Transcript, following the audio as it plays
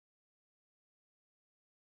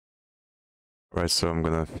Right, so I'm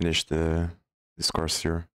gonna finish this course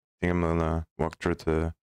here. I think I'm gonna walk through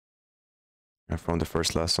from the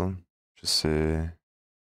first lesson, just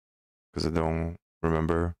because I don't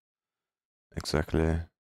remember exactly. Let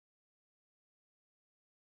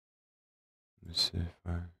me see if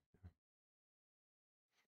I.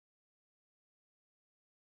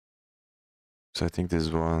 So I think this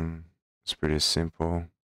one is pretty simple,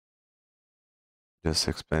 just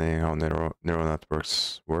explaining how neural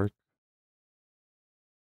networks work,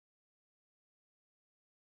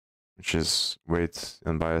 which is weights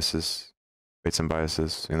and biases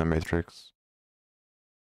in a matrix,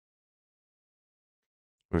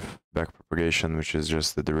 with backpropagation, which is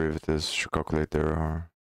just the derivatives to calculate the error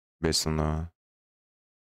based on a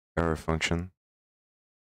error function,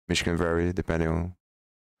 which can vary depending on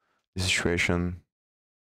the situation,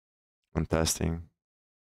 on testing.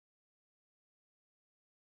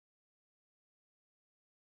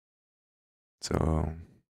 So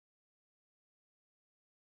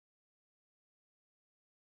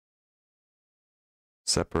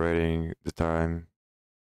separating the time,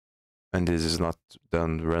 and this is not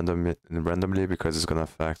done randomly because it's gonna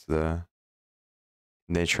affect the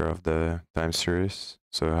nature of the time series.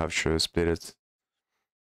 So you have to split it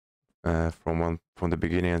from the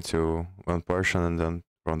beginning to one portion, and then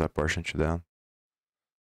from that portion to then.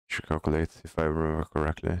 Should calculate if I remember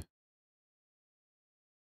correctly.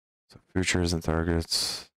 So futures and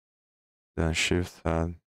targets, then shift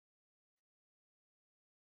add.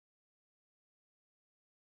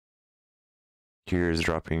 Here is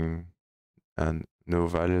dropping and no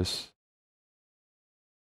values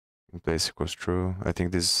in place equals true. I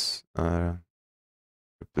think this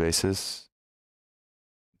replaces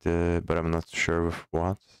but I'm not sure with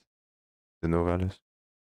what, the no values.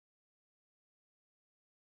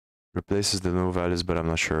 Replaces the no values, but I'm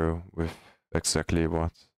not sure with exactly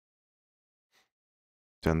what.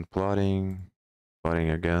 Then plotting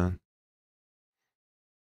again.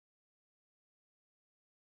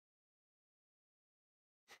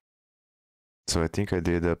 So I think I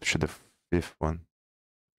did up to the fifth one,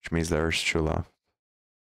 which means there's two left.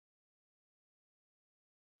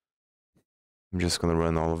 I'm just gonna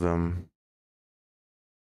run all of them.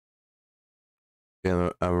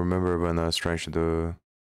 Yeah, I remember when I was trying to do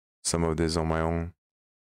some of this on my own,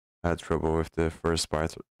 I had trouble with the first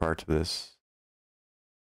part of this,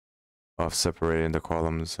 of separating the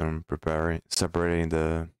columns and separating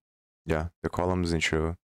the columns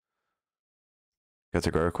into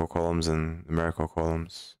categorical columns and numerical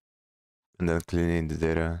columns, and then cleaning the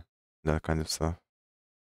data, that kind of stuff.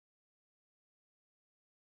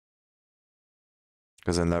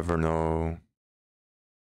 Because I never know.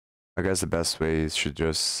 I guess the best way is to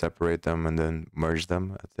just separate them and then merge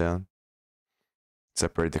them at the end.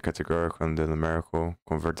 Separate the categorical and the numerical,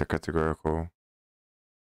 convert the categorical,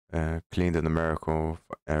 clean the numerical,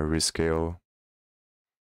 rescale,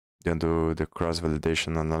 then do the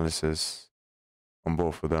cross-validation analysis on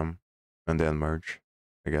both of them, and then merge,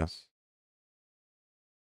 I guess.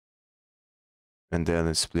 And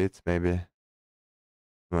then split, maybe. I'm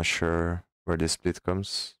not sure where the split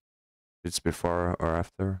comes. It's before or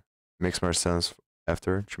after. Makes more sense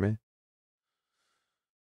after to me.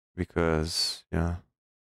 Because, yeah.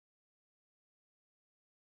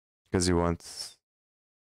 Because you want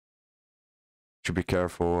to be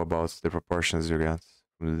careful about the proportions you get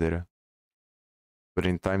from the data. But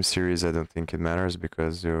in time series, I don't think it matters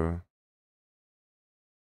because you're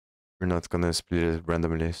not gonna split it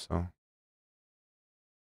randomly. So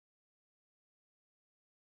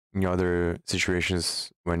in other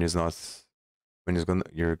situations, when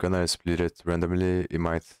you're gonna split it randomly, it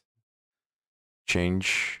might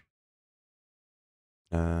change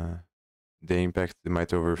the impact. It might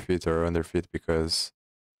overfit or underfit because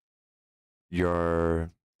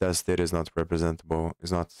your test data is not representable.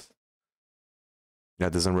 It's not.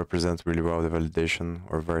 That doesn't represent really well the validation,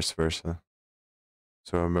 or vice versa.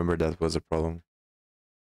 So I remember that was a problem.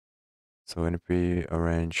 So NP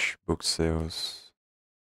arrange book sales,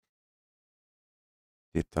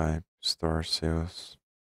 D type, store sales.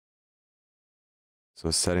 So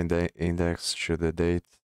setting the index to the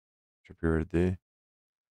date, to period D,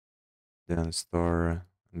 then store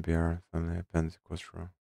and BR family append equals row.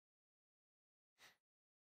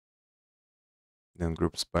 Then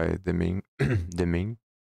groups by the mean the mean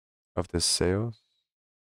of the sales.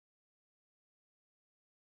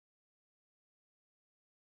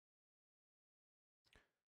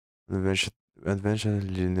 Eventually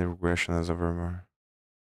linear regression as over more.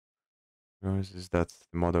 Is that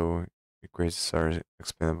the model equations are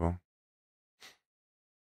explainable.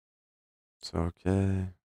 So okay,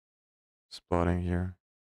 it's plotting here.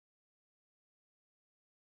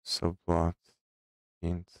 subplot,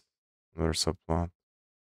 int, another subplot,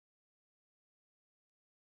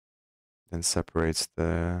 then separates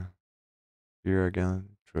the view again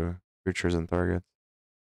through features and target.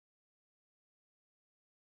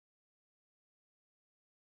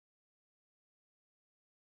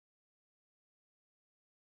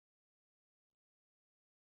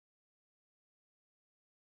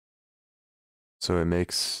 So it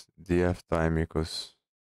makes df time equals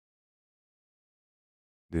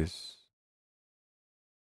this,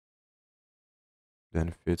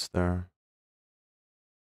 then fits there.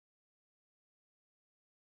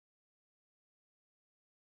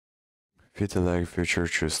 Fit the leg feature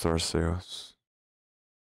to store sales.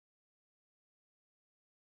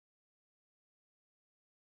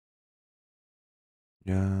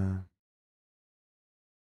 Yeah.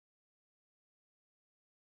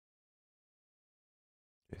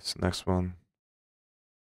 This next one.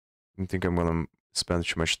 I think I'm gonna spend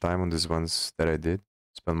too much time on these ones that I did.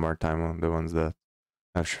 Spend more time on the ones that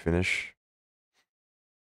I have to finish.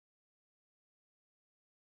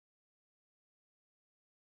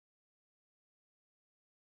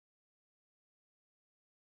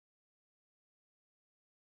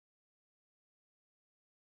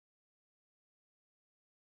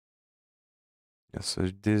 Yeah, so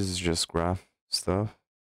this is just graph stuff.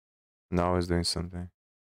 Now it's doing something.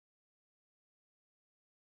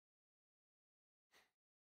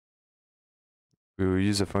 We will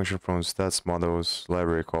use a function from stats models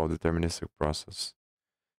library called deterministic process.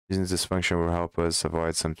 Using this function will help us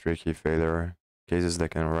avoid some tricky failure cases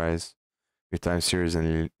that can arise with time series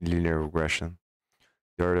and linear regression.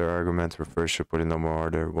 The order argument refers to polynomial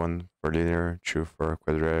order 1 for linear, 2 for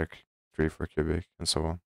quadratic, 3 for cubic, and so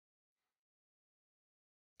on.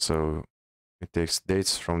 So it takes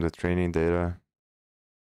dates from the training data,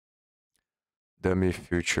 dummy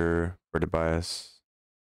future for the bias,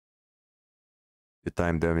 the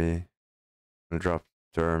time dummy, and drop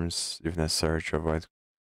terms if necessary to avoid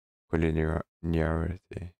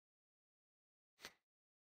collinearity.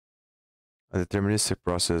 A deterministic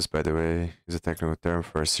process, by the way, is a technical term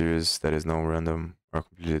for a series that is non-random or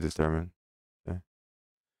completely determined. Okay.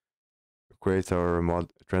 We create our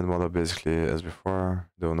trend model basically as before,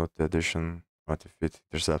 though note the addition of the fit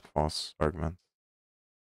intercept false argument.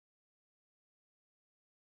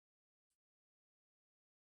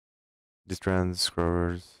 The trend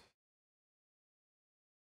scrollers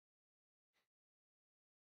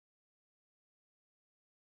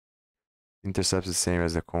intercepts the same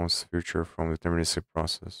as the const future from deterministic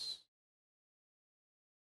process.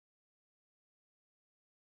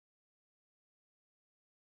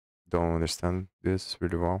 Don't understand this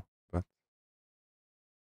really well, but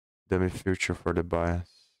dummy future for the bias.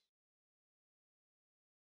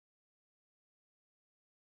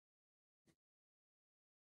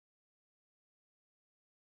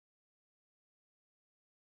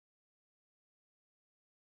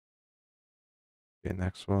 Okay,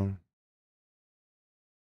 next one.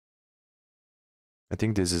 I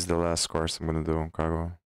think this is the last course I'm gonna do on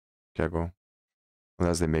Kaggle,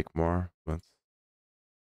 unless they make more, but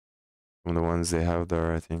from the ones they have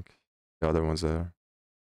there, I think the other ones are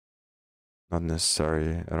not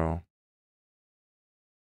necessary at all.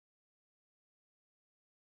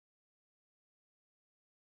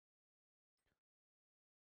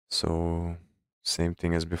 So same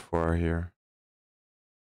thing as before here.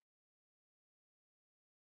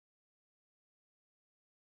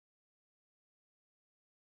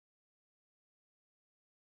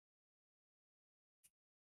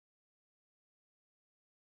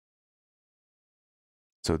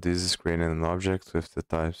 So this is creating an object with the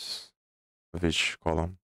types of each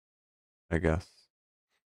column, I guess.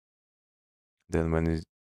 Then when it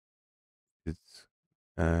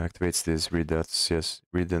activates this read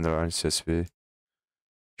underline CSV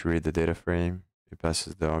to read the data frame, it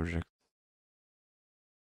passes the object,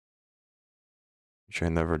 which I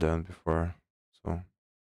never done before.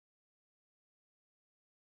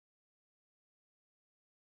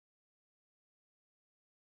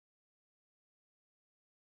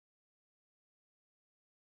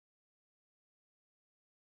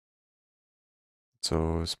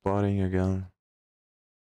 So it's plotting again.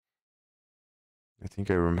 I think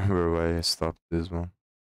I remember why I stopped this one.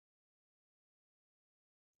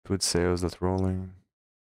 Put sales that rolling.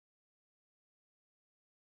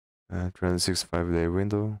 365-day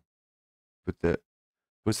window.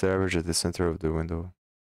 Puts the average at the center of the window.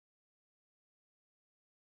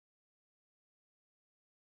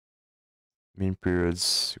 Mean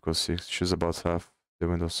periods equals 6. Choose about half the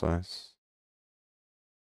window size.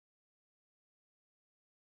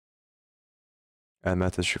 Add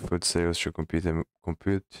methods to food sales to compute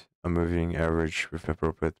a moving average with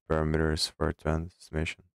appropriate parameters for trend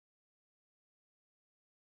estimation.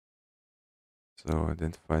 So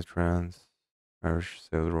identify trends, average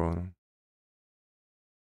sales volume,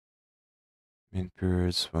 mean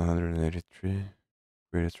periods 183,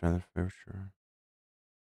 create a trend future.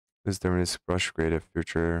 This deterministic approach create a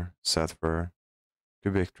future set for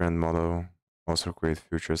cubic trend model, also create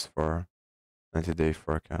futures for 90-day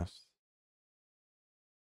forecast.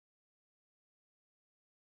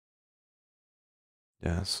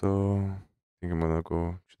 Yeah, so I think I'm gonna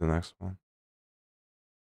go to the next one.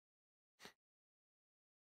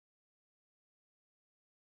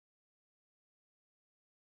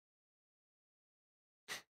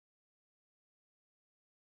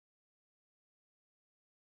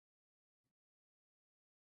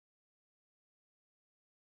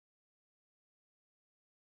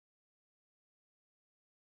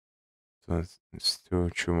 So it's still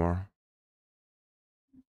two more.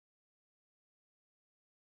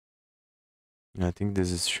 Yeah, I think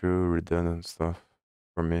this is true redundant stuff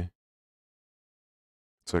for me.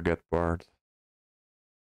 So I get bored.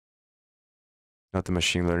 Not the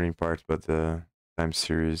machine learning part, but the time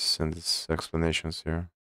series and its explanations here.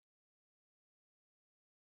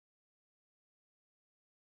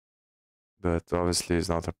 But obviously it's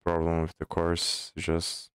not a problem with the course, it's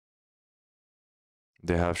just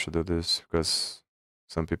they have to do this because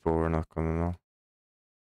some people were not gonna know.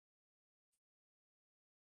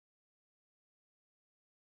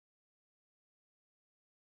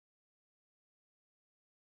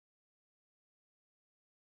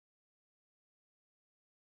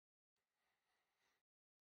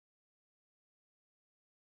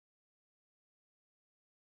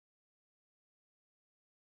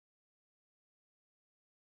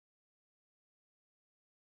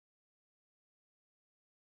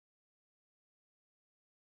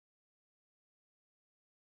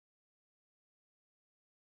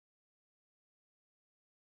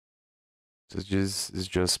 So it's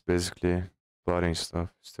just basically plotting stuff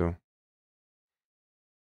still.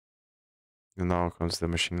 And now comes the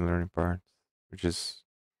machine learning part, which is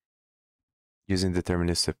using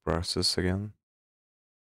deterministic process again.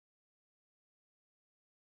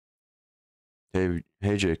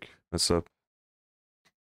 Hey Jake, what's up?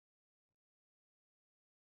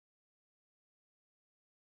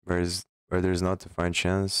 Where there's not defined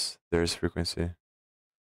chance, there is frequency.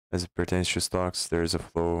 As it pertains to stocks, there is a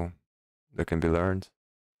flow that can be learned.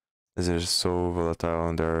 As it is so volatile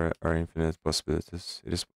and there are infinite possibilities,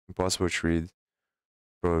 it is impossible to read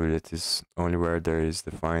probabilities only where there is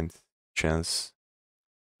defined chance.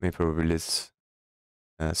 Main probabilities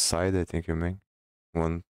side, I think you mean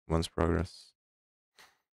one's progress.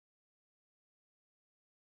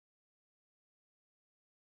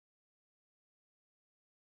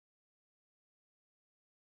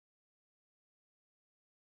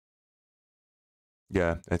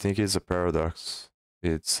 Yeah, I think it's a paradox.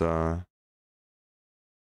 It's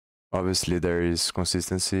obviously there is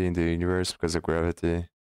consistency in the universe because of gravity,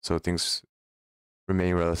 so things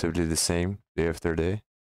remain relatively the same day after day.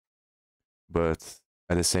 But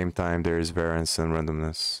at the same time, there is variance and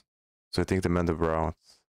randomness. So I think the Mandelbrot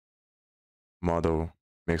model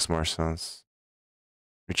makes more sense,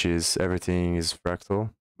 which is everything is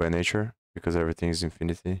fractal by nature because everything is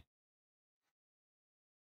infinity.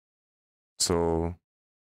 So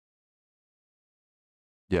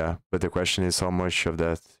yeah, but the question is how much of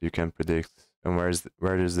that you can predict, and where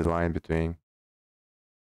is the line between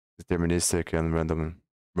deterministic and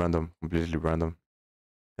random, completely random.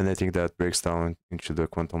 And I think that breaks down into the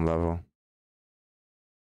quantum level.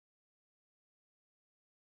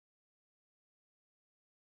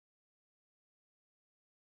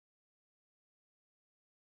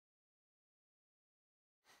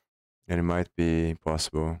 And it might be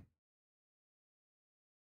possible.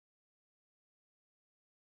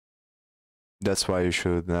 That's why you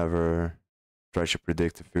should never try to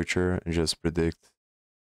predict the future and just predict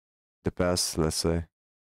the past, let's say,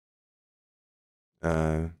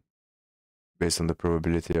 uh, based on the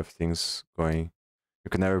probability of things going. You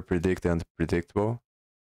can never predict the unpredictable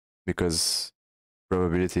because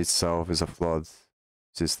probability itself is a flawed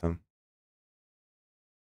system.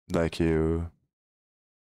 Like uh,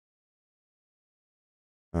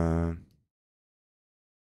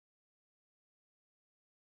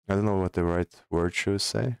 I don't know what the right word should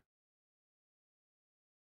say.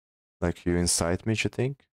 Like you incite me to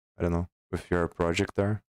think. I don't know if you're a project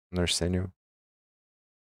there, Arsenio.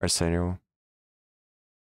 Arsenio.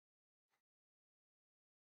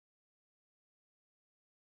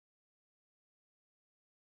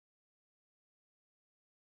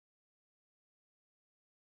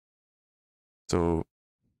 So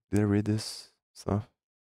did I read this stuff?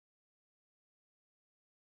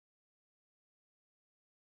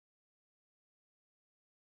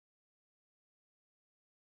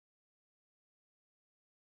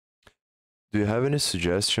 Do you have any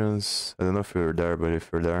suggestions? I don't know if you're there, but if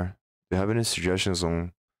you're there, do you have any suggestions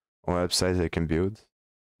on websites I can build?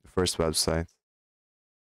 The first website,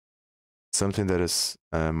 something that is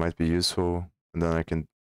might be useful, and then I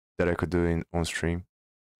could do in on stream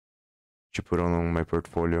to put on my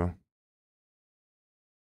portfolio.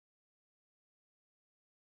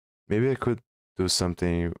 Maybe I could do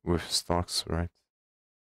something with stocks, right?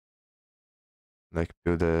 Like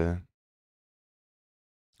build a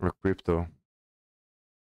or crypto,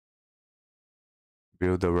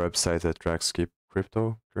 build a website that tracks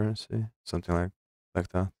cryptocurrency, something like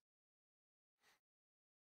that.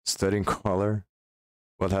 Studying color.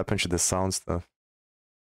 What happened to the sound stuff?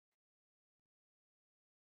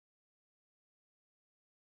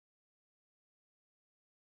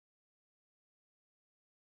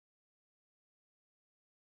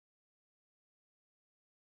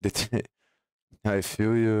 I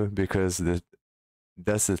feel you because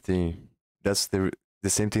that's the thing. That's the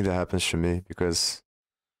same thing that happens to me because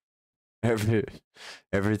every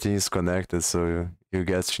everything is connected. So you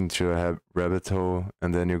get into a rabbit hole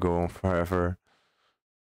and then you go on forever,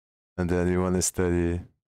 and then you want to study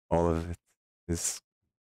all of it. It's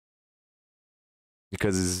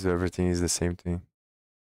because everything is the same thing.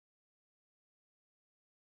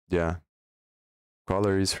 Yeah,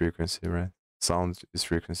 color is frequency, right? Sound is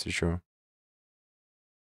frequency, sure.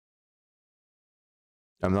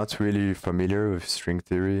 I'm not really familiar with string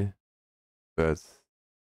theory, but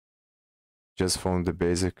just from the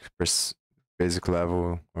basic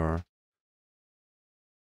level, or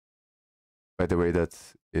by the way that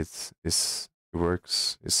it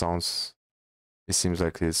works, it seems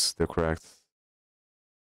like it's the correct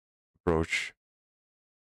approach.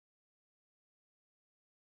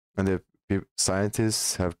 And the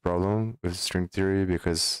scientists have problem with string theory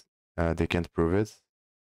because they can't prove it.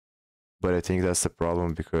 But I think that's the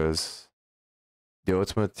problem because the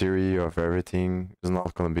ultimate theory of everything is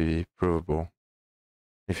not going to be provable.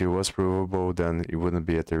 If it was provable, then it wouldn't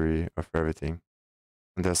be a theory of everything.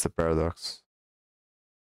 And that's the paradox.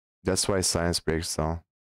 That's why science breaks down.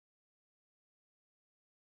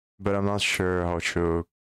 But I'm not sure how to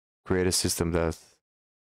create a system that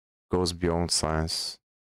goes beyond science,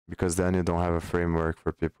 because then you don't have a framework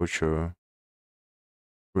for people to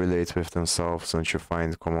relate with themselves and to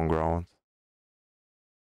find common ground.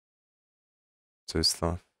 So it's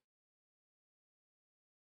tough.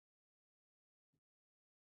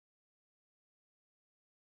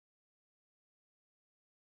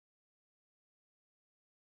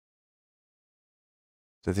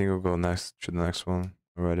 So I think we'll go next to the next one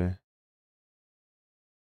already.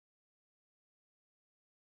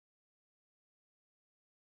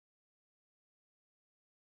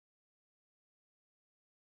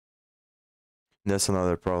 That's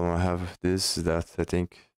another problem I have with this, is that I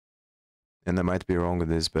think, and I might be wrong with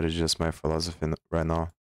this, but it's just my philosophy right now.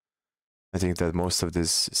 I think that most of these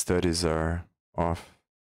studies are off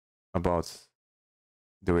about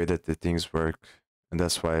the way that the things work, and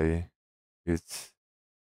that's why it's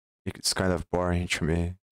it's kind of boring to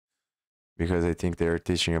me, because I think they're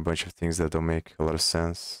teaching a bunch of things that don't make a lot of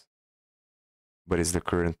sense, but it's the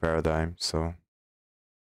current paradigm. So,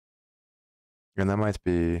 and I might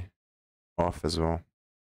be off as well.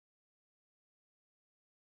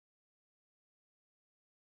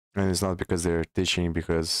 And it's not because they're teaching,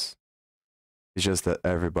 because it's just that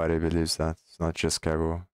everybody believes that. It's not just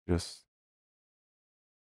Kaggle, just,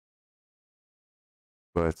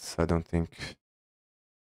 but I don't think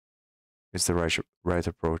it's the right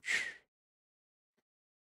approach.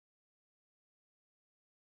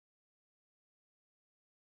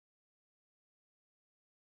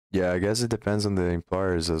 Yeah, I guess it depends on the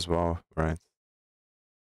employers as well, right?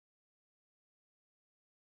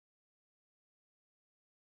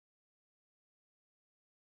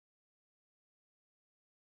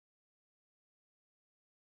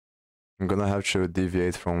 I'm gonna have to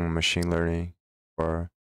deviate from machine learning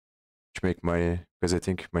for to make money, because I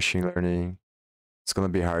think machine learning, it's gonna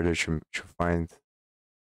be harder to find,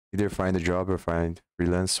 either find a job or find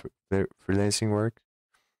freelancing work,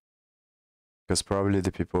 because probably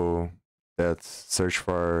the people that search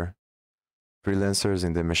for freelancers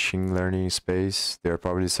in the machine learning space, they're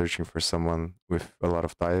probably searching for someone with a lot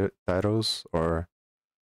of titles or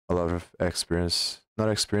a lot of experience, not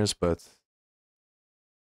experience, but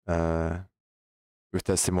uh, with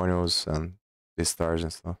testimonials and the stars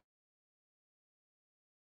and stuff.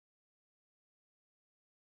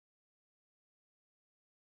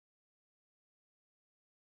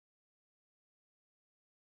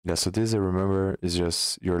 Yeah, so this I remember is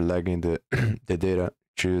just you're lagging the the data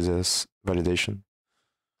choose as validation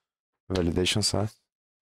size.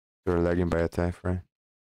 You're lagging by a time frame.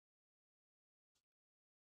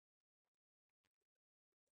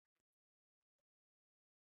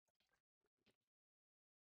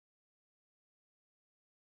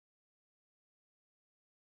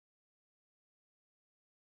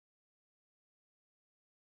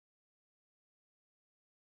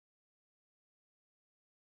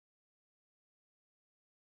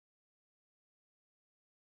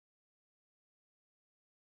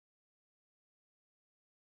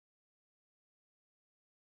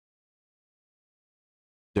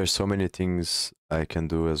 There's so many things I can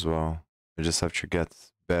do as well. I just have to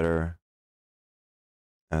get better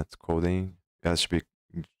at coding. It has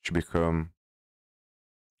to become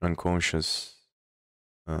unconscious,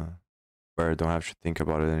 uh, where I don't have to think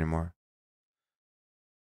about it anymore.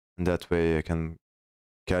 And that way I can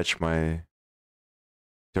catch my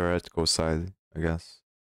theoretical side, I guess.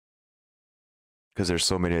 Because there's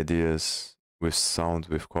so many ideas with sound,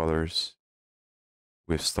 with colors,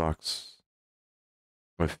 with stocks,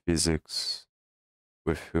 with physics,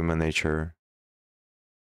 with human nature.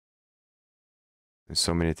 There's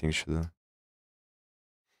so many things to do.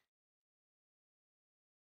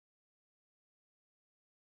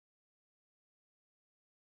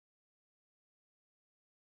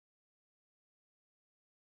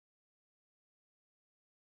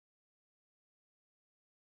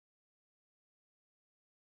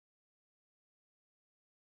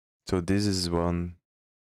 So this is one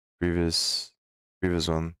previous previous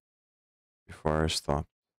one before I stopped.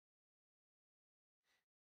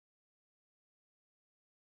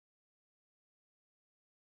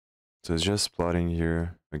 So it's just plotting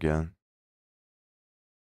here again.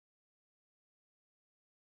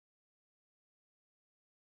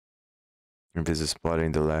 And this is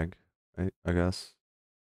plotting the lag, I guess.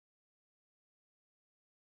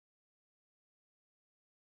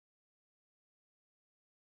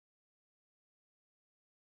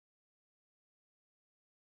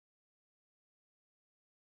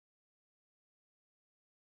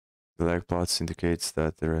 The lag plots indicates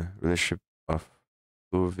that the relationship of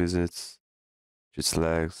flu visits to its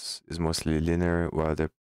lags is mostly linear, while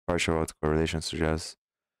the partial autocorrelation suggests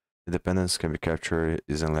the dependence can be captured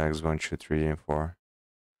is in lags 1, 2, 3, and 4.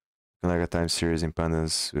 Kaggle Time Series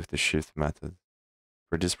impedance with the shift method.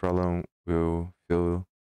 For this problem, we'll fill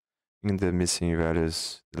in the missing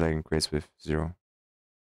values the lag equates with 0.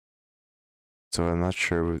 So I'm not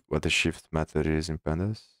sure what the shift method is in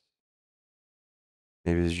pandas.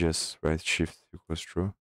 Maybe it's just right shift equals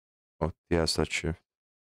true. Oh, yes, that shift.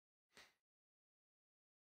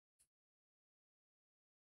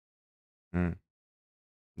 Hmm,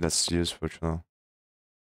 that's useful to know.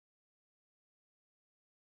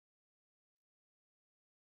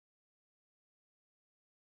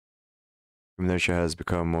 Human nature has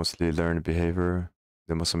become mostly learned behavior.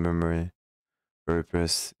 The muscle memory for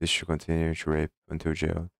rapist is to continue to rape until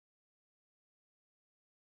jailed.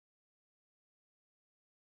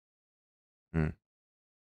 Hmm.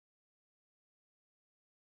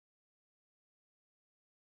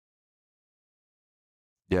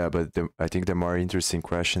 Yeah, but I think the more interesting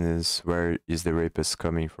question is where is the rapist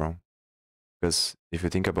coming from? Because if you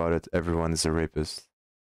think about it, everyone is a rapist,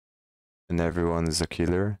 and everyone is a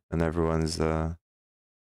killer, and everyone is a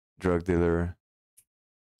drug dealer,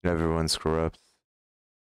 and everyone's corrupt,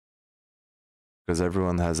 because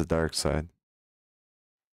everyone has a dark side.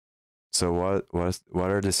 So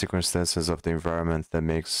what are the circumstances of the environment that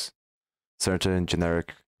makes certain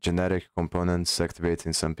genetic components activate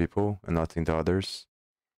in some people and not in the others?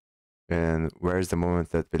 And where is the moment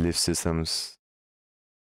that belief systems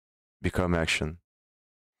become action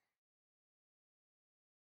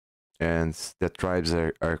and that tribes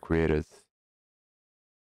are created?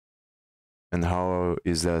 And how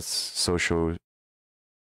is that social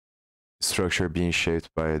structure being shaped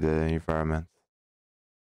by the environment?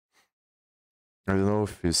 I don't know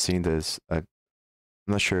if you've seen this. I'm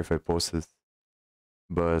not sure if I posted,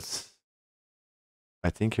 but I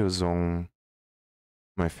think it was on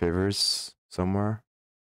my favorites somewhere.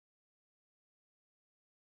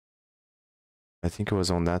 I think it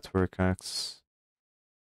was on Network X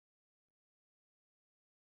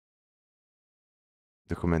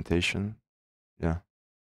documentation. Yeah,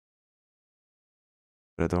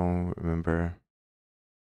 but I don't remember.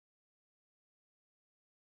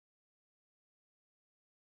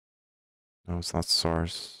 No, it's not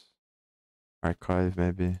source. Archive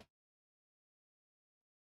maybe,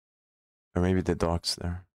 or maybe the docs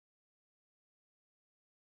there.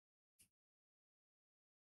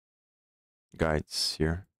 Guides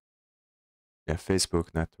here. Yeah,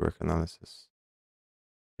 Facebook network analysis.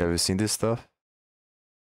 Have you seen this stuff?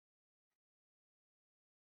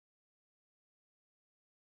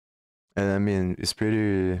 And I mean, it's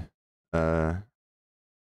pretty. Uh,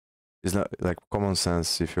 it's not like common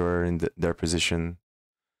sense. If you're in their position,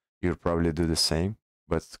 you'll probably do the same.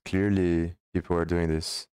 But clearly, people are doing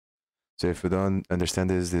this. So if you don't understand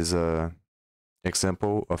this, there's a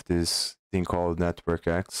example of this thing called Network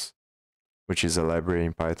X, which is a library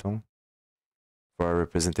in Python for a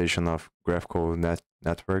representation of graphical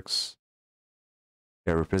networks.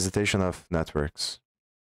 Yeah, representation of networks.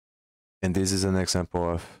 And this is an example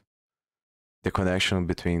of the connection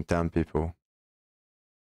between 10 people.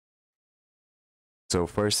 So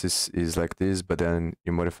first is like this, but then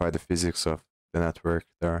you modify the physics of the network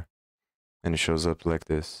there, and it shows up like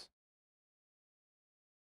this.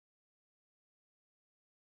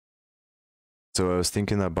 So I was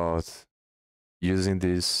thinking about using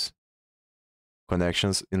these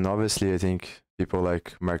connections, and obviously I think people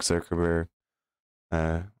like Mark Zuckerberg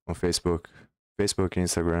on Facebook,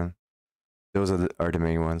 Instagram, those are the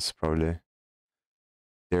main ones probably.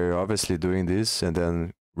 They're obviously doing this and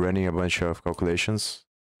then running a bunch of calculations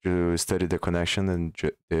to study the connection and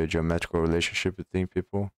the geometrical relationship between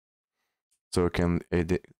people. So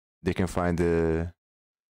they can find and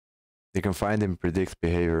predict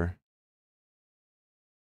behavior,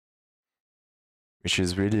 which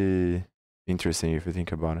is really interesting if you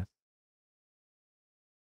think about it.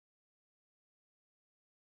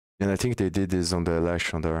 And I think they did this on the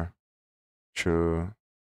election there to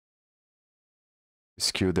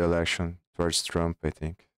skew the election towards Trump, I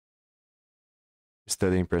think.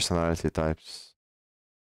 Studying personality types.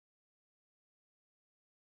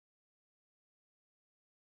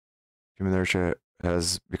 Human nature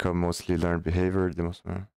has become mostly learned behavior. The most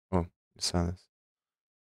oh, you saw this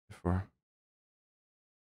before.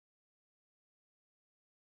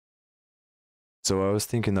 So I was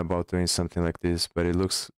thinking about doing something like this, but it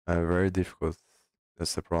looks very difficult.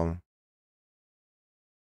 That's the problem.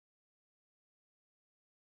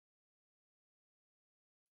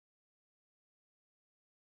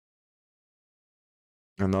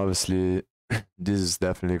 And obviously, this is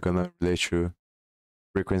definitely gonna relate to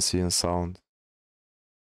frequency and sound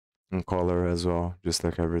and color as well, just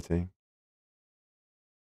like everything.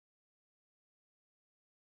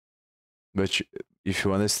 But if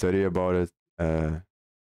you want to study about it,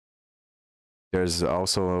 there's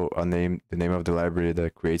also the name of the library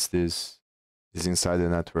that creates this is inside the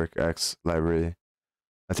Network X library.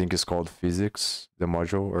 I think it's called physics, the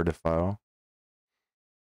module or the file.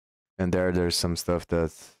 And there's some stuff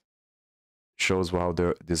that shows how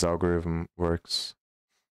this algorithm works.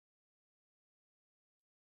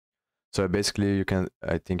 So basically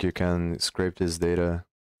I think you can scrape this data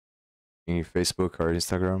in Facebook or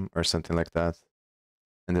Instagram or something like that.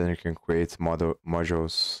 And then you can create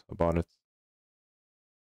modules about it.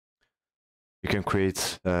 You can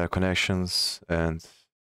create connections and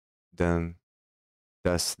then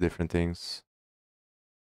test different things.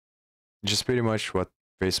 Just pretty much what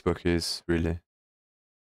Facebook is really.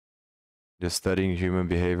 Just studying human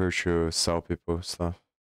behavior to sell people stuff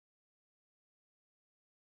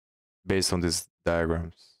based on these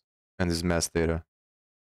diagrams and this mass data.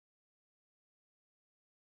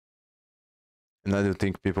 And I don't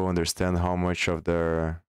think people understand how much of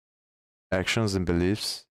their actions and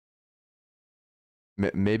beliefs,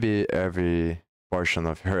 maybe every portion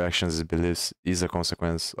of your actions and beliefs is a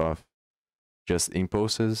consequence of just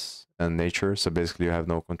impulses and nature. So basically, you have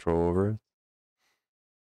no control over it.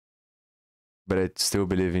 But I still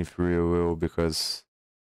believe in free will because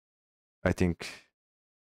I think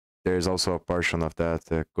there's also a portion of that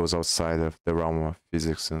that goes outside of the realm of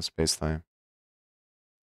physics and space time.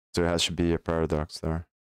 So it has to be a paradox there.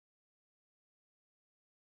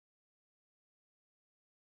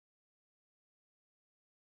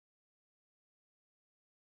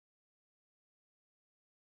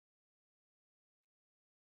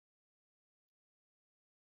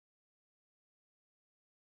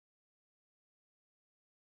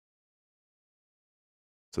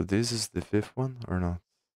 So this is the fifth one or not?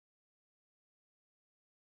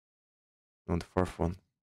 No, the fourth one.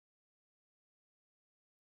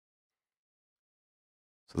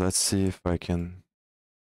 So let's see if I can.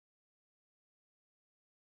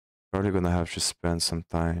 Probably gonna have to spend some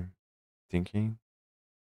time thinking.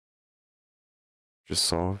 Just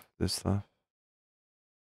solve this stuff.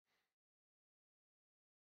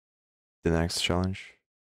 The next challenge.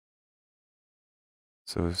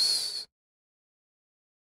 So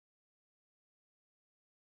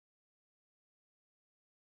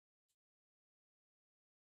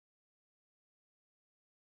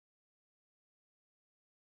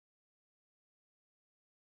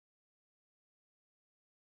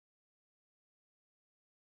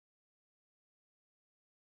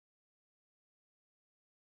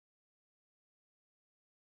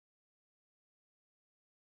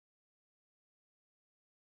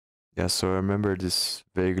Yeah, so I remember this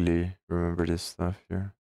vaguely. Remember this stuff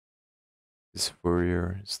here, this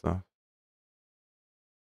Fourier stuff.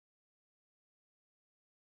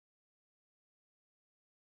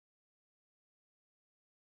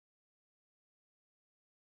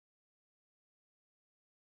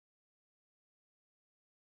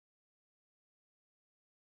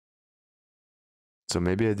 So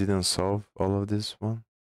maybe I didn't solve all of this one.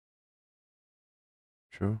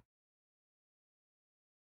 True.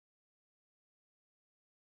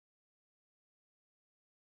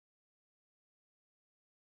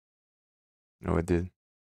 No, I did.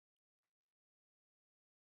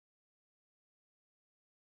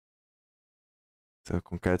 So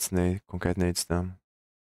concatenates them.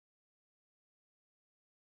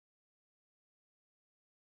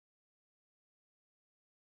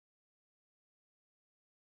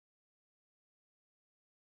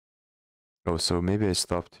 Oh, so maybe I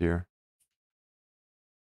stopped here.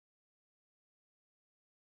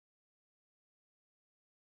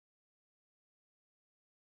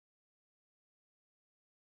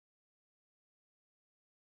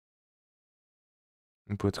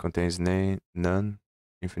 Input contains none,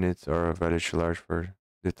 infinite, or a value too large for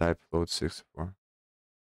the type float 64.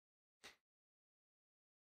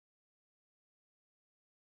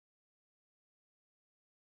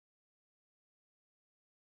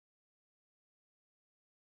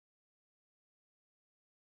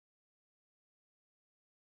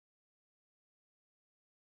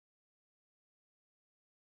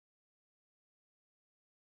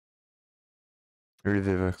 Really,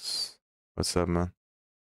 Vivex. What's up, man?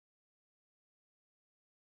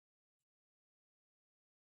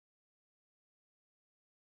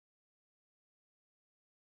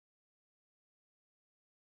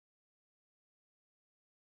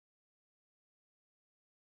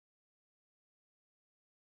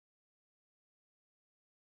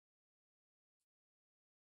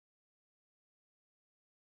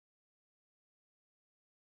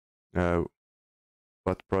 Uh,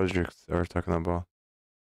 what projects are you talking about?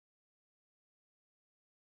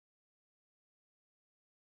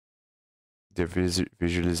 The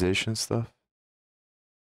visualization stuff?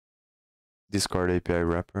 Discord API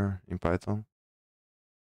wrapper in Python?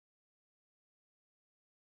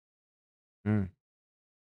 Hmm.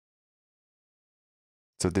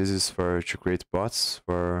 So this is for to create bots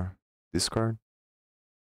for Discord?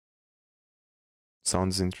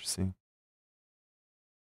 Sounds interesting.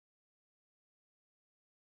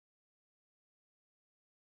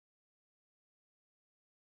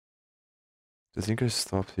 I think I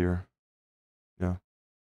stopped here. Yeah.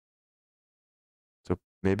 So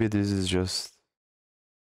maybe this is just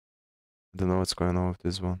I don't know what's going on with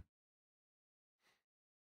this one.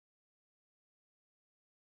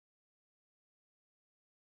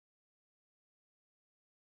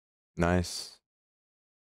 Nice.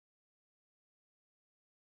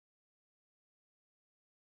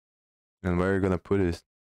 And where are you gonna put it?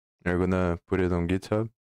 You're gonna put it on GitHub?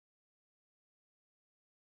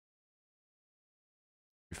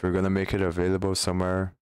 If you're gonna make it available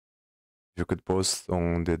somewhere, if you could post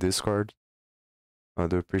on the Discord,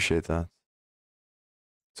 I'd appreciate that.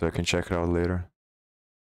 So I can check it out later.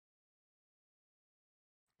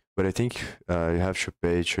 But I think you have to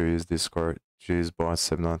pay to use Discord, to use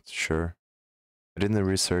bots, I'm not sure. I didn't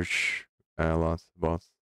research a lot about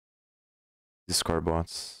Discord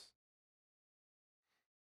bots.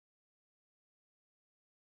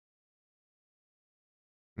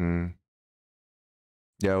 Mm.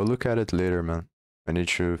 Yeah, I'll look at it later, man. I need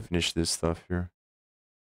to finish this stuff here.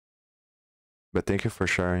 But thank you for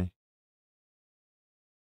sharing.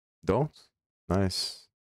 Don't? Nice.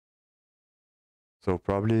 So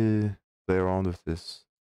probably play around with this.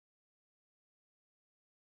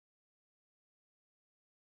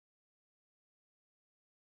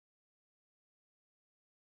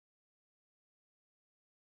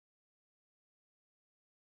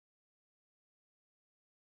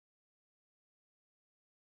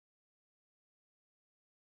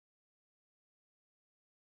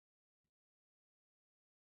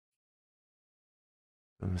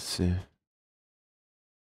 Let me see.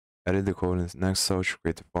 Edit the code in next cell to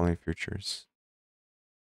create the following features.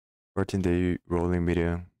 14-day rolling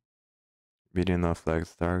median of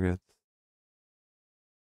flagged target.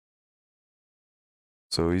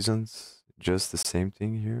 So isn't just the same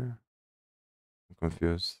thing here? I'm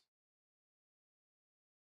confused.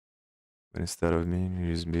 But instead of mean, you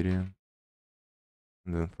use median.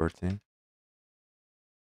 And then 14.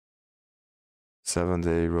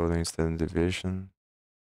 7-day rolling standard deviation.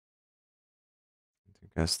 I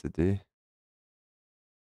think STD.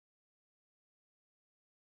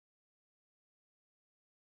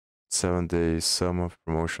 7-day sum of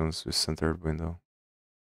promotions with centered window.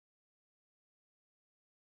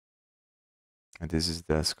 And this is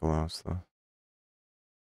desk allow stuff.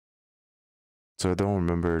 So I don't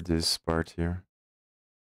remember this part here.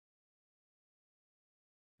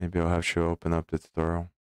 Maybe I'll have to open up the tutorial.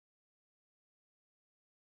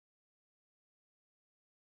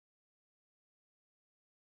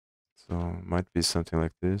 So might be something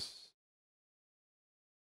like this.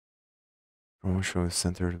 Promotion with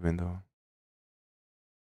centered window.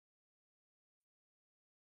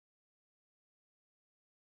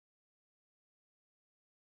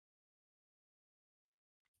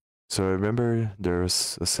 So I remember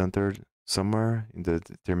there's a centered somewhere in the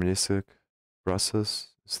deterministic process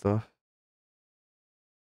stuff.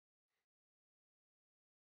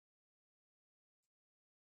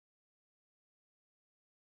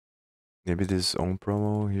 Maybe this own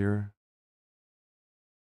promo here.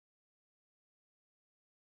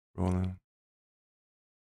 Rolling.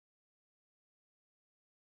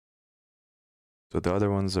 So the other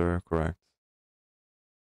ones are correct.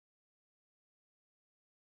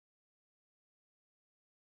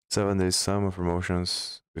 7 days sum of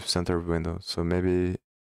promotions with centered window. So maybe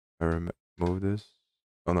I remove this.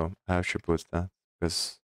 Oh no, I have to put that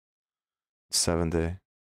because it's 7 day.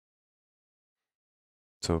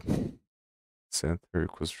 So center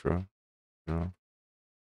equals true. You know,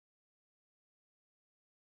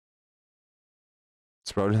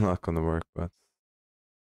 it's probably not gonna work, but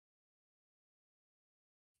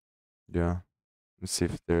yeah. Let's see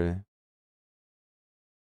if they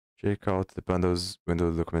check out the pandas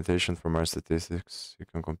window documentation for more statistics you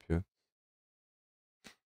can compute.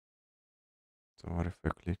 So what if I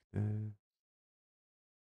click this?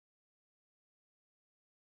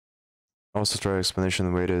 Also try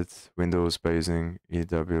explanation weighted windows by using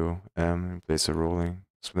EWM in place of rolling.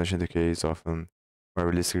 Explanation decay is often a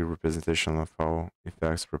realistic representation of how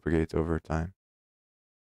effects propagate over time.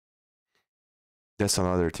 That's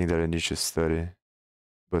another thing that I need to study,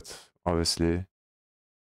 but obviously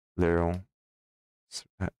later on,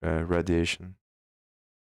 radiation,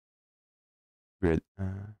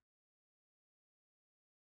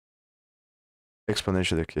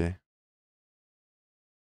 exponential decay.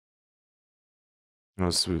 No,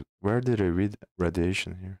 so where did I read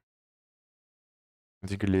radiation here? I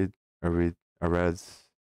think I read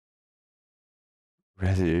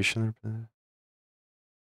radiation.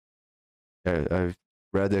 Yeah, I've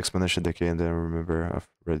read exponential decay and then I remember of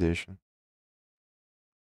radiation.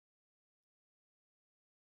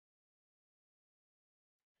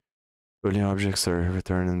 Boolean objects are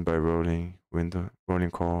returned by rolling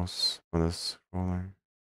calls when it's rolling.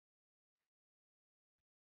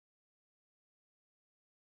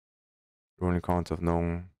 Rolling count of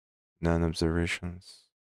known non-observations.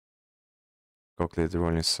 Calculate the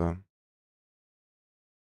rolling sum.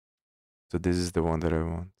 So this is the one that I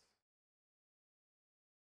want.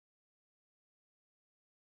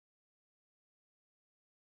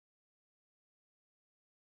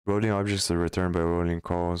 Rolling objects are returned by rolling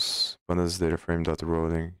calls. Pandas data frame dot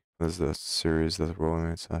rolling. Pandas the series dot rolling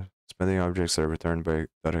itself. Expanding objects are returned by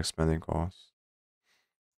dot expanding calls.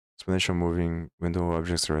 Exponential moving window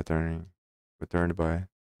objects are returned by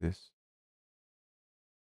this.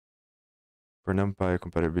 For NumPy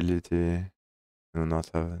compatibility, will not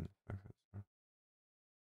have it.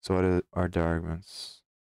 So what are the arguments?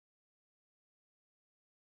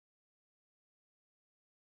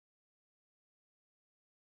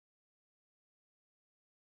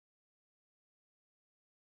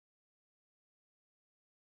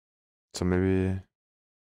 So maybe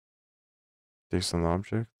take some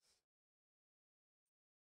object.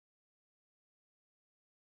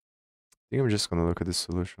 I think I'm just gonna look at this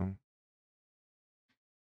solution.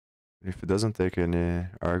 If it doesn't take any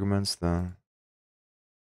arguments, then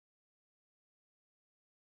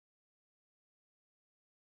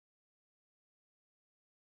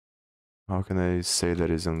how can I say that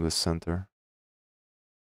it's in the center?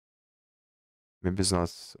 Maybe it's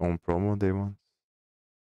not on promo they want.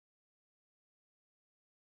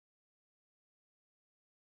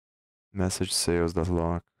 Message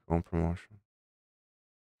sales.log on promotion.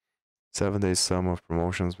 7 days sum of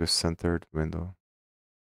promotions with centered window.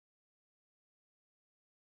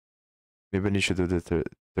 Maybe I need to do the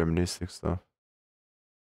deterministic stuff.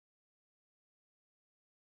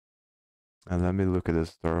 And let me look at the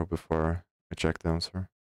tutorial before I check the answer.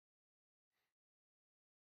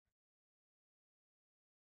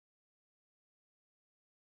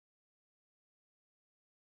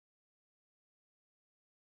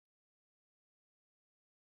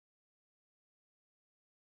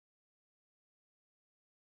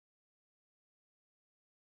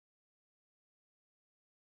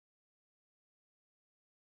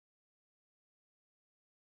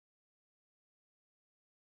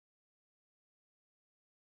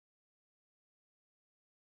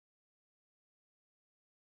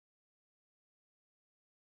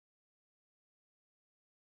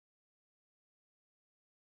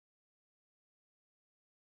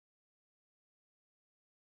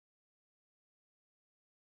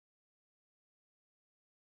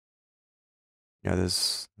 Yeah,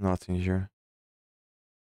 there's nothing here.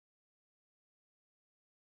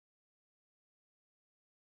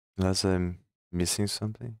 Unless I'm missing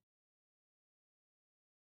something.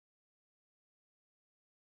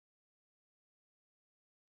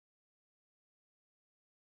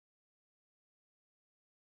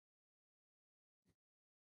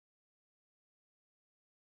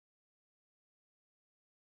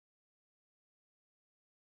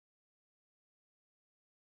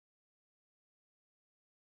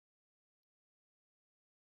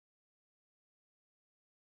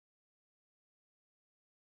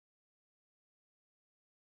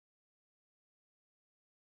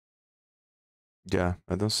 Yeah,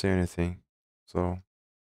 I don't see anything. So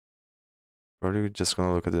probably just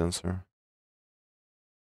gonna look at the answer.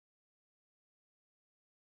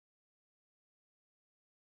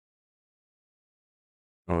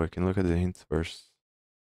 Oh, I can look at the hint first.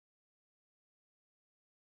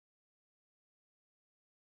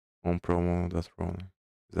 On promo, that's rolling.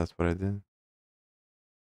 Is that what I did?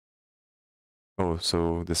 Oh,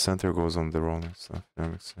 so the center goes on the rolling stuff. That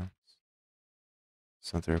makes sense.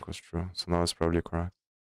 Center equals true. So now it's probably correct.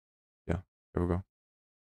 Yeah, there we go.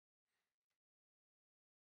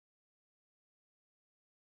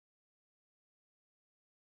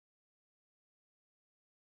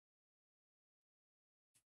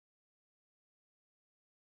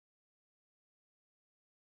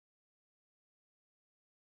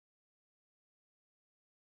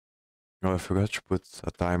 Oh, I forgot to put a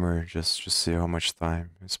timer just to see how much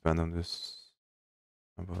time I spend on this.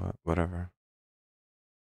 But whatever.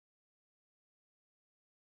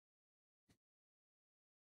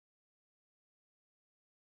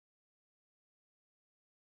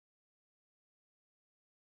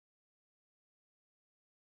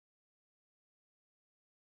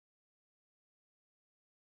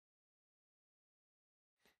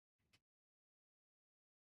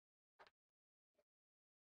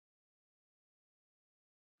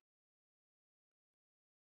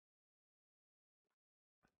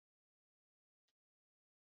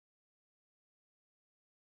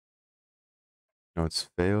 No, it's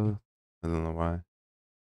failed. I don't know why.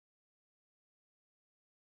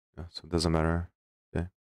 Yeah, so it doesn't matter. Okay.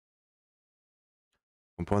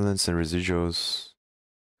 Components and residuals.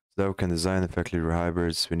 So that we can design effectively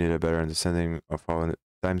hybrids, we need a better understanding of how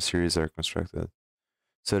time series are constructed.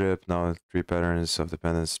 Set up now three patterns of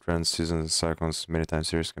dependence, trends, seasons, and cycles. Many time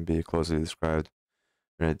series can be closely described.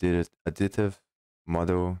 An additive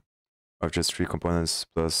model of just three components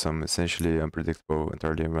plus some essentially unpredictable,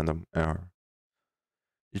 entirely random error.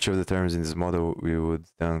 Each of the terms in this model we would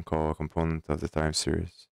then call a component of the time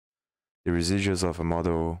series. The residuals of a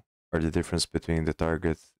model are the difference between the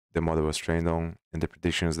target the model was trained on and the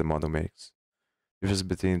predictions the model makes. Difference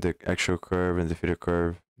between the actual curve and the fitted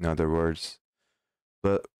curve, in other words,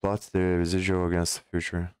 but plot the residual against the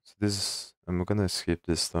future. So this is, I'm gonna skip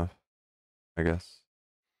this stuff, I guess.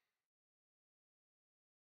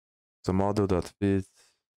 So model.fit,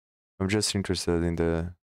 I'm just interested in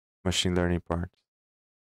the machine learning part.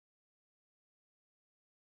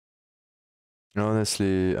 And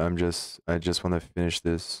honestly, I just want to finish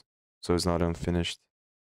this, so it's not unfinished.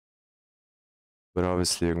 But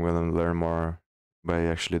obviously, I'm gonna learn more by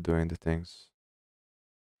actually doing the things.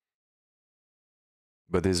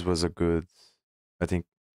 But this was a good, I think,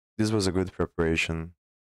 this was a good preparation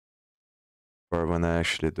for when I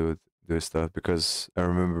actually do stuff because I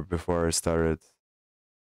remember before I started,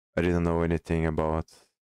 I didn't know anything about.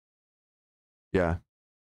 Yeah,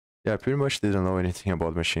 yeah, I pretty much didn't know anything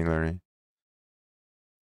about machine learning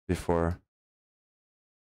before,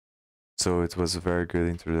 so it was a very good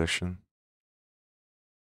introduction.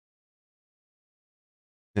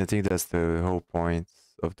 And I think that's the whole point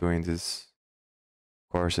of doing these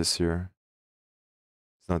courses here.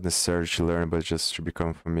 It's not necessarily to learn, but just to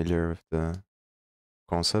become familiar with the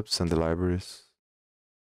concepts and the libraries.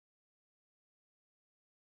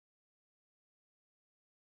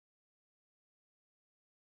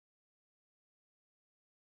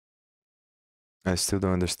 I still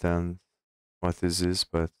don't understand what this is,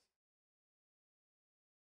 but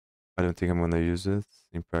I don't think I'm gonna use it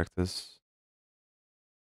in practice.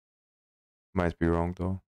 Might be wrong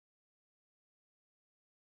though.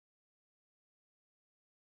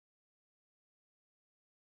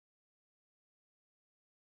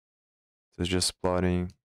 So it's just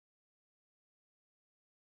plotting,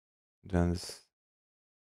 then this,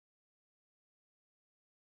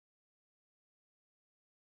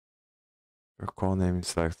 your call name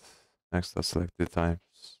select next I'll select the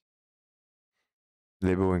times.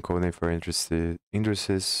 Label and code name for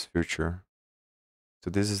indices future. So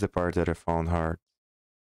this is the part that I found hard.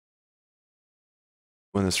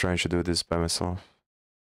 when I was trying to do this by myself.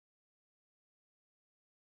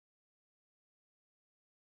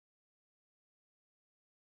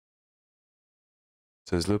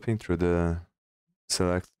 So it's looping through the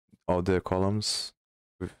select all the columns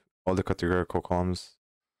with all the categorical columns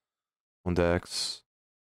on the X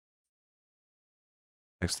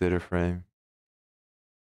data frame.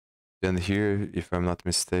 Then here, if I'm not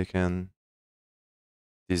mistaken,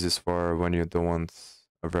 this is for when you don't want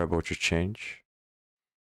a variable to change,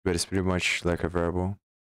 but it's pretty much like a variable.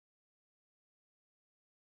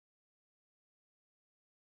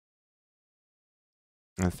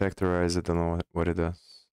 And factorize, I don't know what it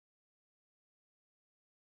does,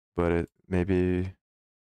 but it maybe,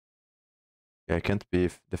 yeah, it can't be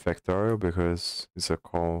the factorial because it's a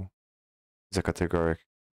call, it's a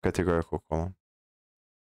categorical column.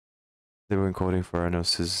 They were encoding for no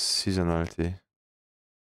seasonality.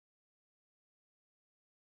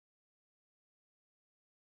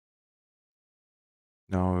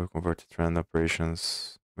 Now we convert to trend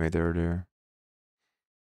operations made earlier.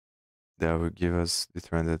 That will give us the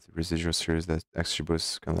trended residual series that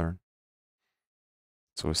XGBoost can learn.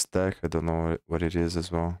 So stack, I don't know what it is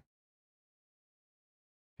as well.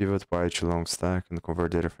 Pivot by to long stack and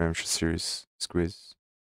convert data frame to series squeeze.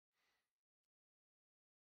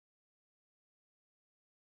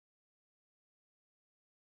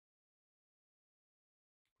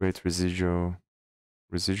 Create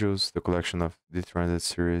residuals, the collection of detrended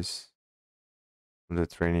series from the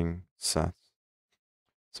training set.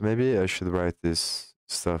 So maybe I should write this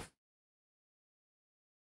stuff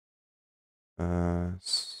on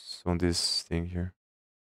this thing here.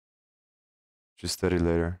 To study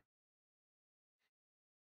later.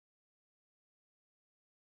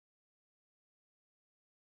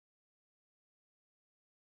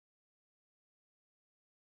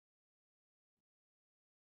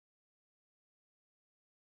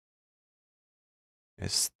 A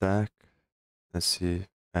stack. Let's see.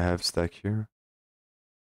 I have stack here.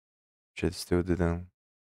 Which I still didn't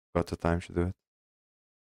got the time to do it.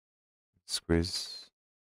 Squeeze.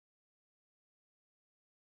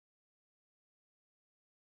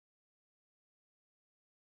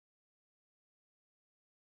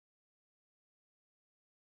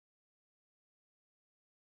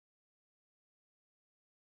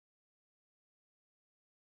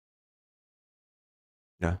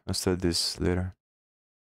 Yeah, I'll study this later.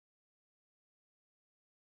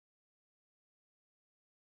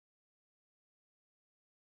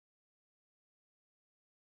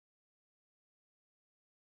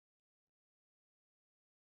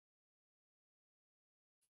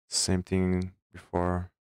 Same thing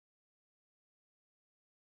before.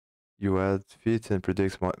 You add fit and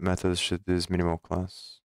predict what methods should this minimal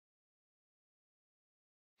class.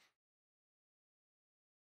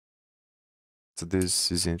 So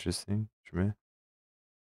this is interesting to me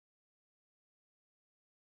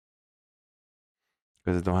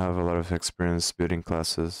because I don't have a lot of experience building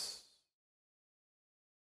classes.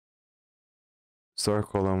 Store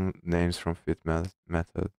column names from fit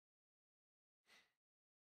method.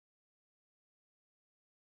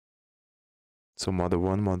 So model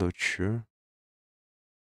 1, model 2.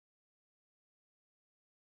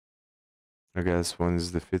 I guess one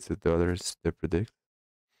is the fit, the other is the predict.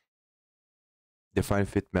 Define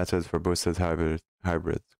fit method for boosted hybrid.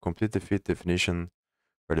 Complete the fit definition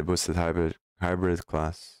for the boosted hybrid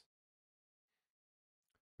class.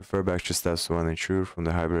 Refer back to steps 1 and 2 from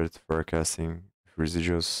the hybrid forecasting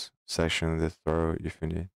residuals section in the tutorial if you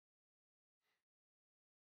need.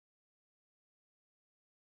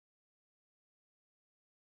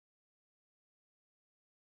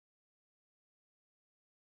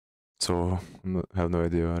 So I have no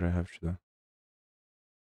idea what I have to do.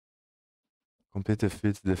 Complete the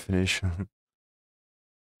fit definition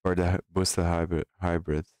for the boosted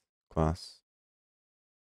hybrid class.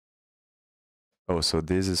 Oh, so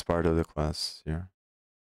this is part of the class here.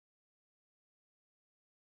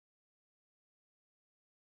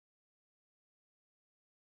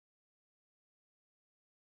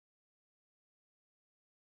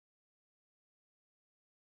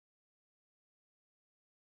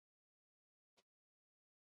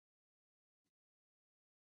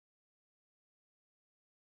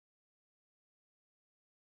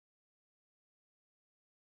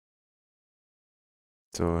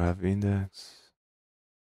 So I have index,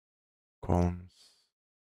 columns.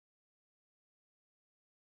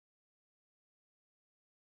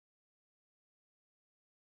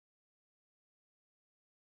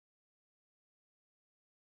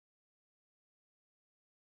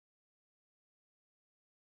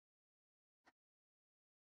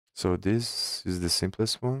 So this is the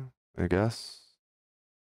simplest one, I guess.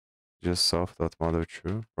 Just self.model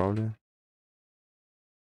true, probably.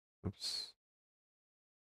 Oops.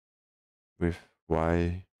 With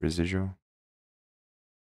y residual.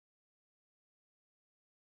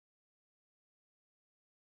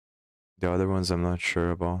 The other ones I'm not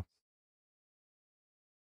sure about.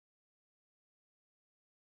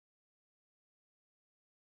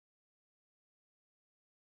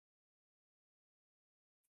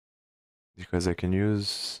 Because I can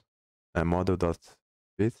use a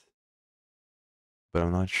model.fit, but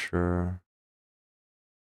I'm not sure.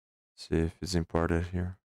 See if it's imported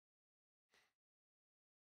here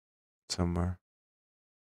somewhere.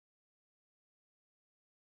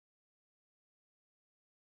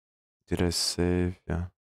 Did I save? Yeah.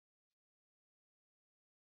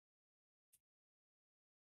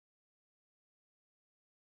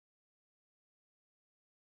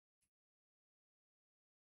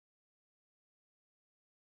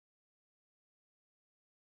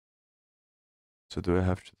 So do I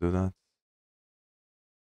have to do that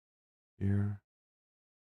here?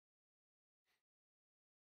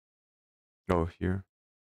 Oh, here.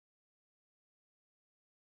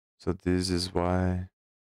 So this is why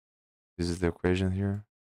this is the equation here.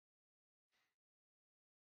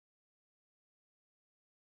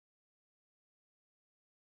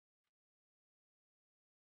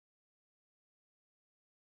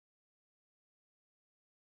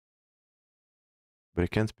 But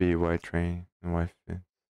it can't be y train and y fit.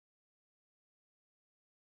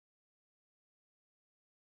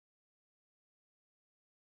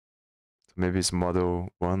 So maybe it's model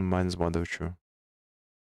 1 minus model 2.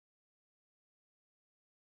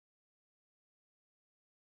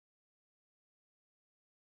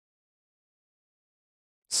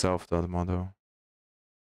 Self.model.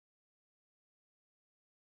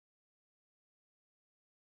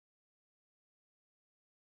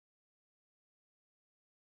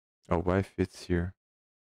 Oh, y fits here.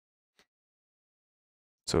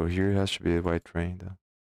 So here has to be a y train then.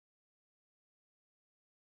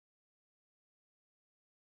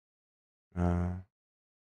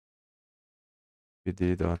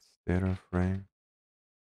 PD dot data frame.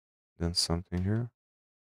 Then something here.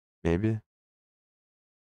 Maybe.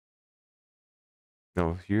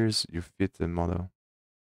 No, here's you fit the model.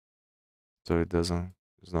 So it doesn't,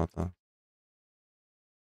 it's not that.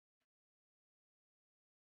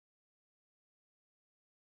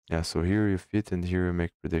 Yeah, so here you fit and here you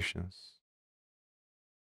make predictions.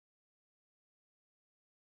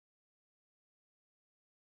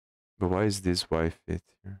 But why is this y fit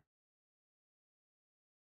here?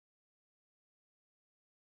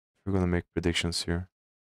 If we're gonna make predictions here.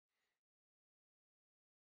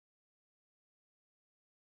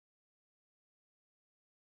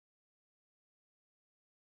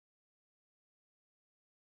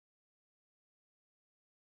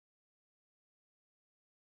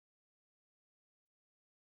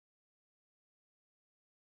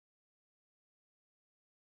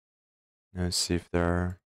 Let's see if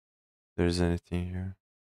there's anything here.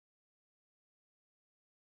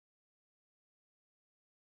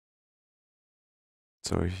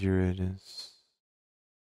 So here it is.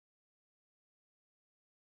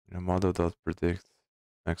 Model dot predict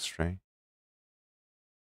next string.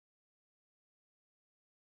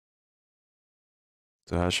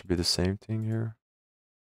 So that should be the same thing here.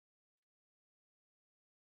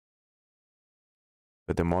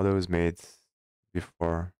 But the model is made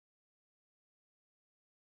before.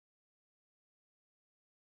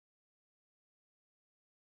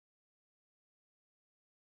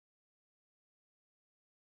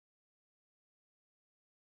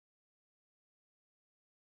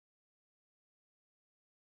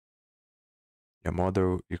 Yeah,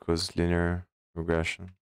 model equals linear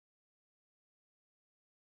regression.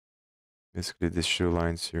 Basically these two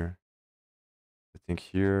lines here. I think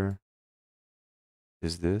here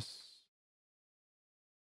is this.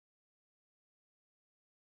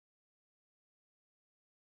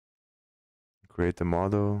 Create a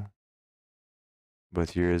model, but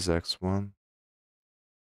here is x1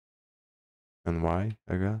 and y,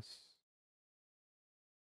 I guess.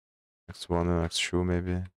 X1 and x2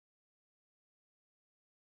 maybe.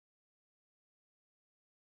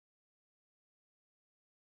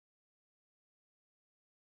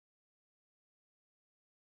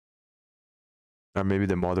 Or maybe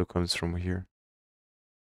the model comes from here.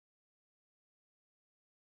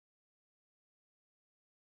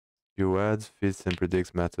 You add, fit, and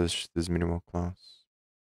predict methods to this minimal class.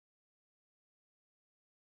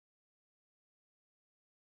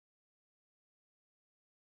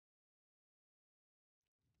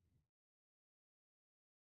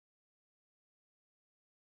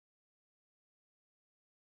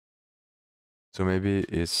 So maybe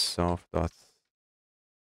it's self dot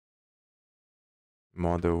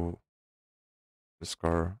model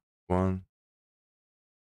scar one,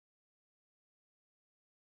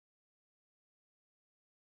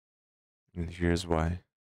 and here's why,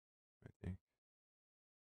 I think.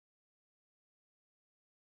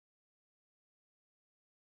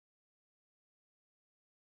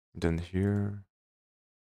 Then here,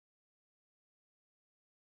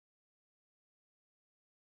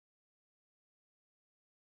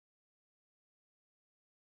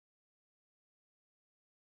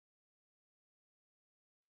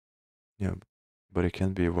 yeah, but it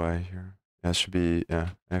can't be y here. It has to be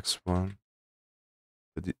x1.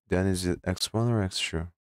 But then is it x1 or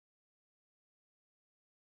x2?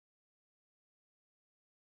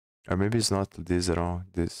 Or maybe it's not this at all.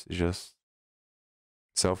 This is just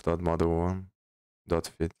self dot model one dot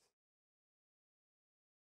fit.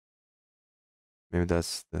 Maybe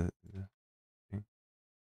that's the thing.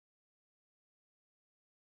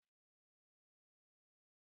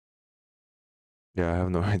 Yeah, I have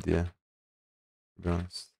no idea, to be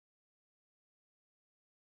honest.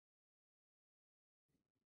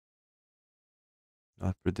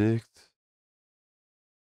 Not predict.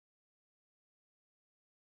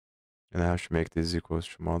 And I have to make this equals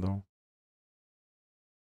to model.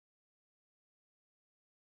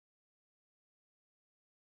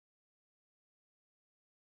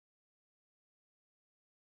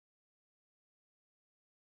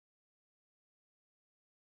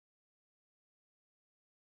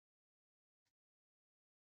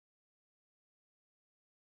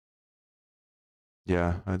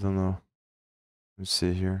 Yeah, I don't know. Let's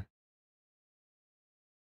see here.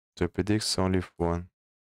 So it predicts only if one.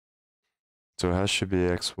 So it has to be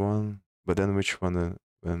x1, but then which one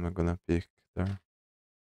am I gonna pick there?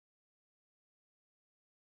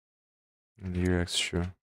 And here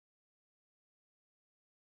x2.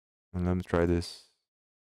 And let me try this.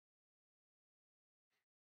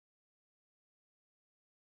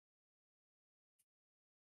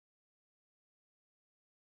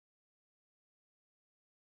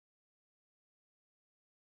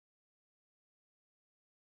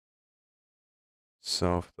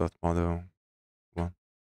 Self dot model one.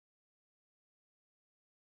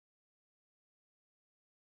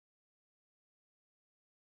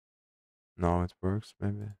 Now it works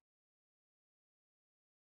maybe.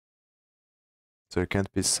 So it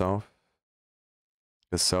can't be self,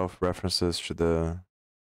 because self references to the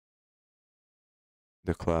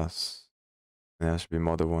class. It has to be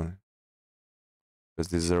model one. Because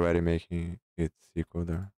this is already making it equal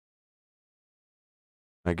there.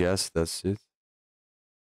 I guess that's it.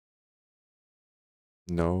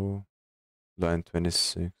 No. Line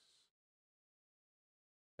 26.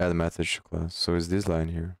 Add method to class. So is this line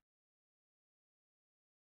here?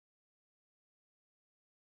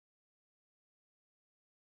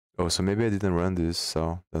 Oh, so maybe I didn't run this,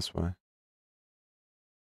 so that's why.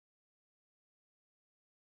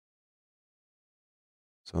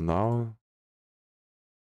 So now,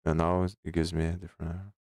 and now it gives me a different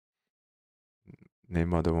error. Name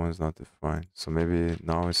model one is not defined. So maybe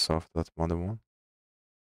now it's soft dot model one.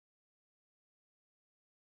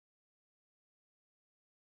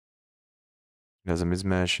 It has a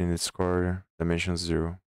mismatch in its core dimension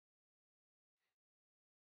 0.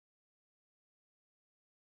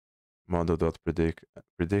 Model dot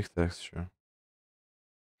predict texture.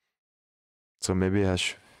 So maybe it has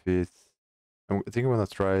to fit. I think I'm gonna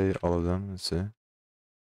try all of them and see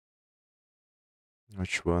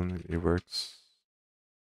which one it works.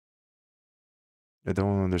 I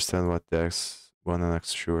don't understand what the x1 and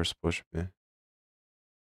x2 are supposed to be.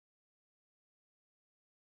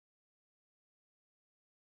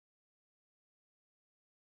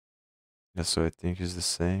 Yeah, so I think it's the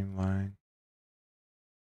same line.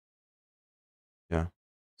 Yeah,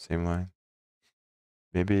 same line.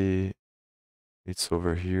 Maybe it's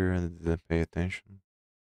over here and I didn't pay attention.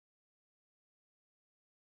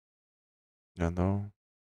 Yeah, no.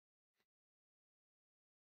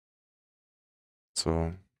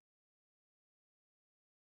 So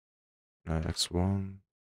x1.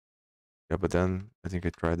 Yeah, but then I think I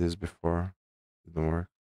tried this before. It didn't work.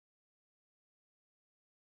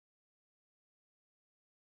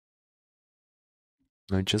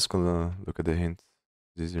 I'm just gonna look at the hint.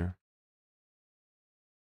 It's easier.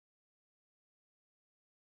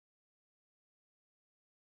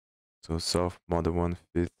 So self model 1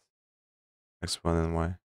 fit x1 and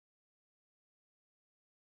y.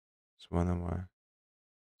 X1 and y.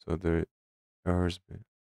 So the errors be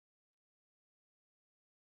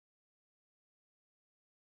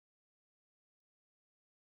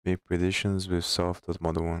make predictions with self dot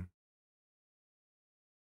model 1.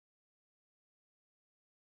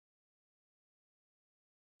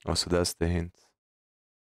 Oh, so that's the hint.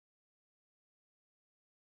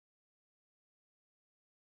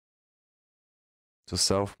 So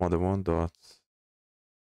self model 1 dot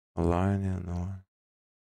align and align.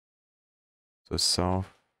 So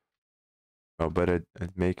self. Oh, but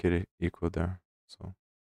I'd make it equal there. So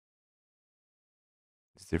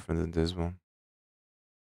it's different than this one.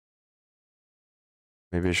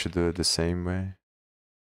 Maybe I should do it the same way.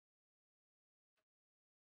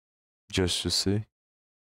 Just to see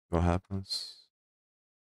what happens.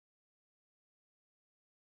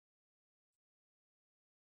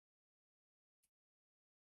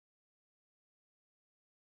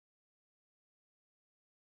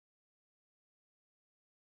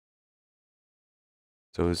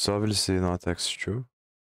 So it's obviously not x2.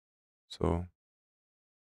 So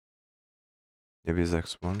maybe it's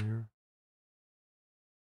x1 here.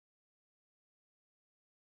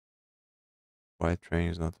 White train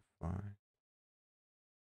is not defined.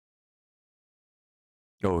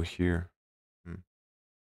 Oh, here. Hmm.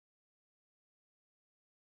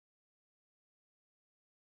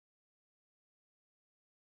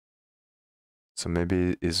 So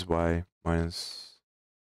maybe is y minus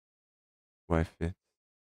y fit.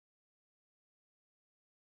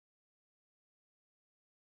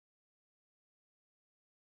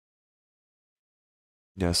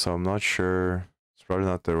 Yeah, so I'm not sure. It's probably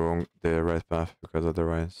not the right path because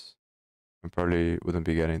otherwise I probably wouldn't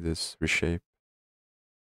be getting this reshape.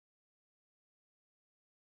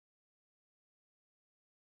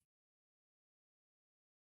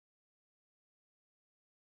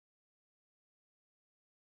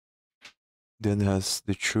 Then it has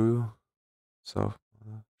the true self.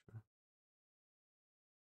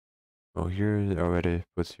 Oh, here it already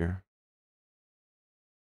put here.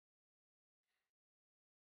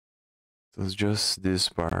 So it's just this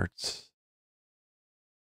part.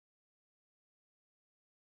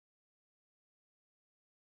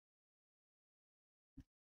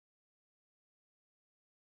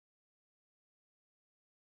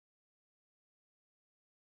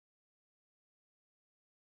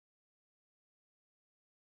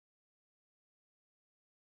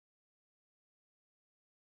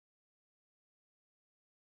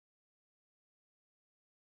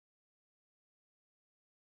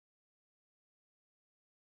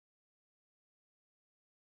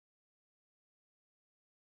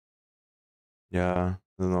 Yeah,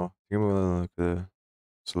 I don't know. I think I'm gonna look at the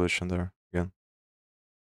solution there again.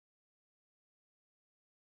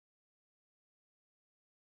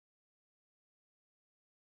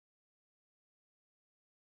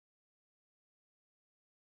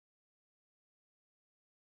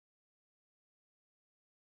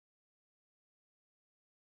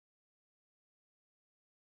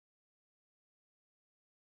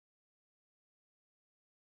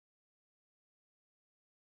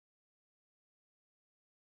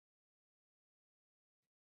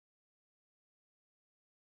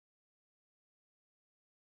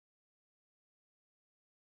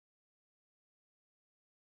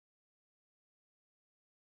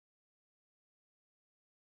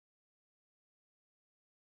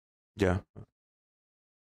 Yeah,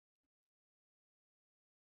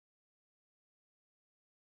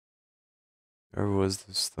 where was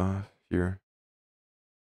the stuff here?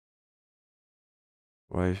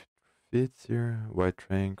 White fit here. White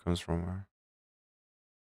train comes from where?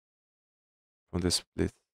 From the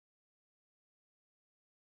split.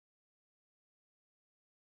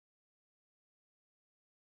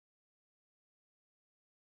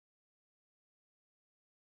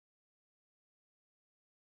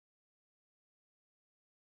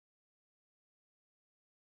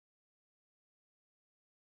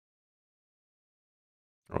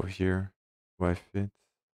 Oh, here. White fit.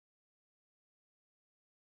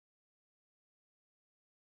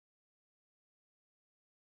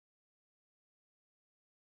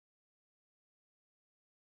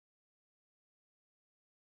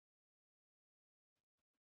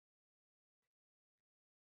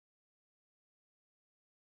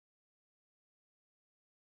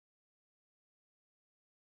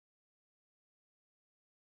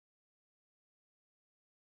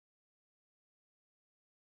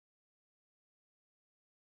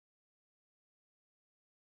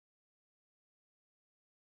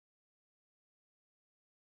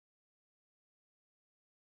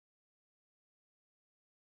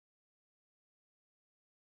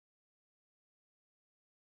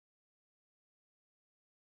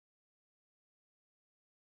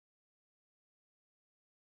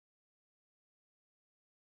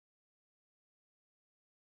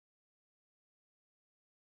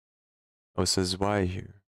 Oh, it says y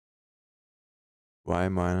here. Y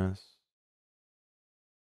minus.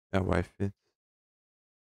 Yeah, why fit?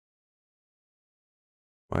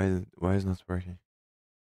 Why is not working?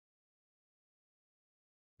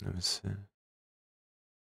 Let me see.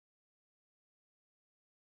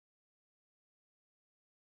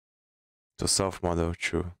 So self model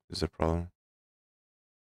true is the problem.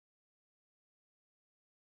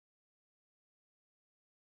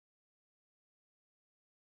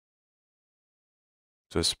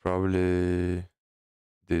 So it's probably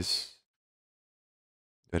this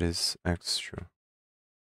that is x true.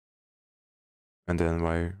 And then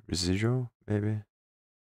y residual, maybe?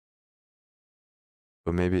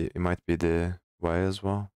 But maybe it might be the y as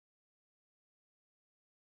well.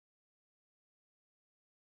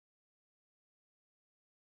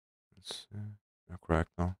 Let's see. Correct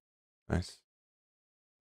now. Nice.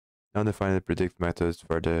 Now define the predict methods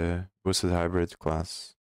for the boosted hybrid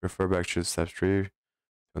class. Refer back to step 3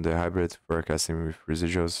 on the hybrid forecasting with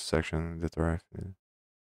residuals section that are affiliated.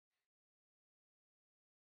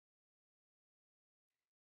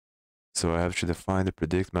 So I have to define the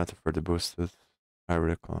predict method for the boosted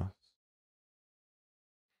hybrid class.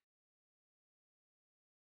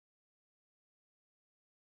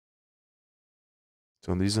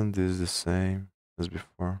 So isn't this the same as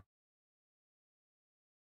before?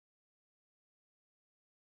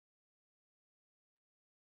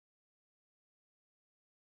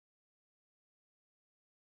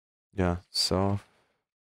 Yeah, self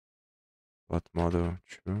dot model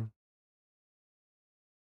true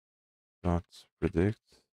dot predict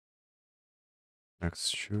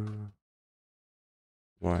x true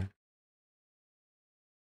y.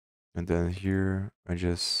 And then here I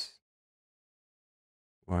just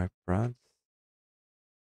y prod,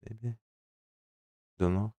 maybe?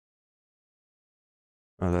 Don't know.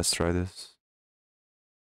 Let's try this.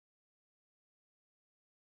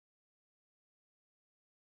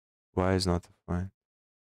 Y is not defined.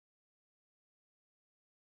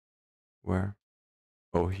 Where?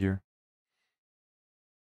 Oh, here.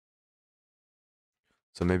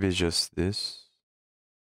 So maybe it's just this.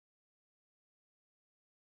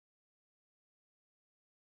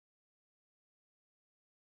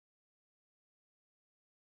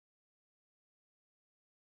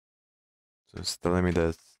 So it's telling me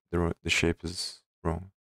that the shape is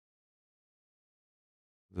wrong.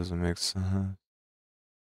 Doesn't make sense.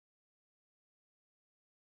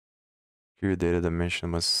 Here data dimension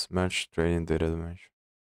must match training data dimension.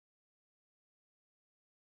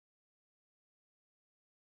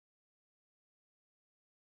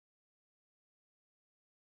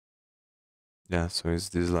 Yeah, so it's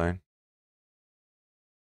this line.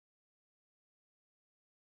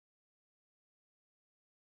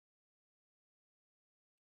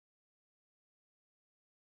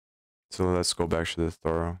 So let's go back to the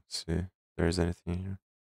tutorial, see if there's anything here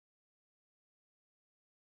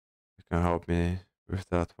that can help me with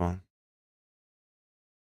that one.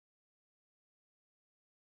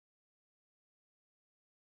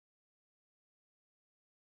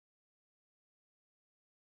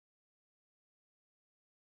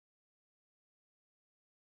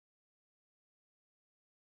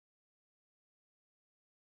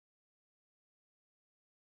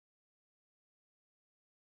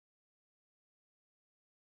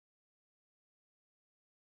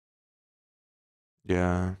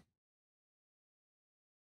 Yeah,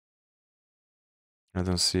 I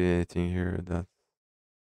don't see anything here that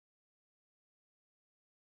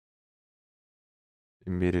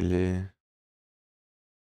immediately.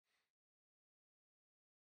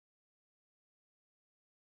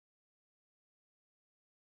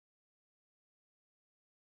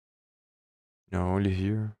 No, only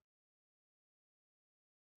here.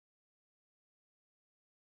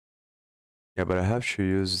 Yeah, but I have to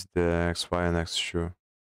use the XY and X true.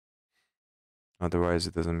 Otherwise,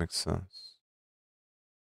 it doesn't make sense.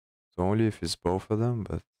 So only if it's both of them,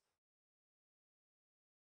 but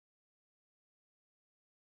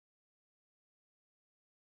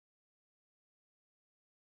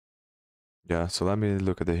yeah, so let me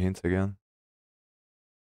look at the hint again.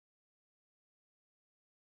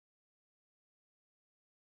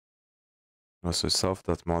 Also,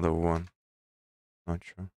 self.model1. Not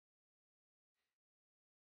sure.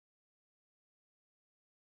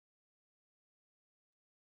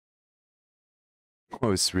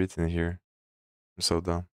 Oh, it's written here. I'm so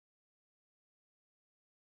dumb.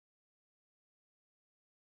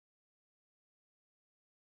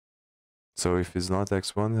 So if it's not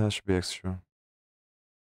x1, it has to be x2.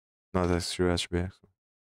 Not x2, it has to be x1.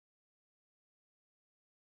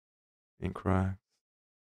 Incorrect.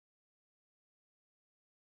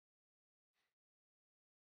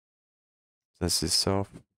 This is self,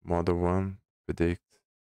 model 1, predict.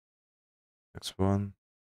 X1.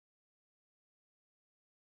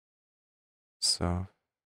 So,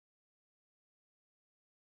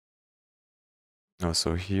 oh,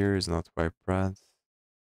 so here is not YPrad.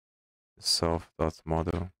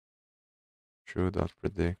 Self.model.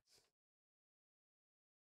 True.predict.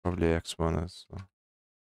 Probably X1 as well.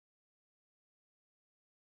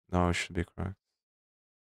 No, it should be correct.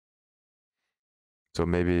 So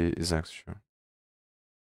maybe it's extra.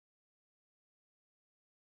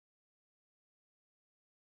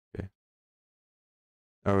 Okay.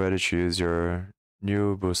 Now ready to use your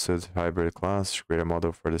new boosted hybrid class to create a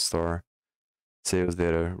model for the store. Sales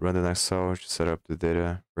data. Run the next cell to set up the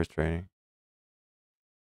data for training.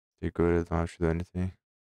 Be good, don't have to do anything.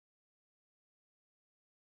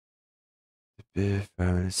 TP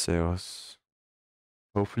family sales.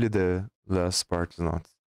 Hopefully the last part is not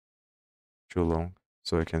too long,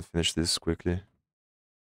 so I can finish this quickly.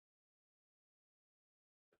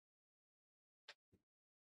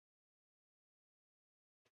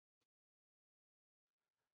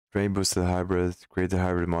 Train boosted hybrid. Create the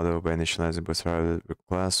hybrid model by initializing boosted hybrid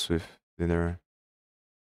class with linear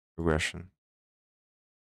regression.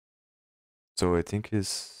 So I think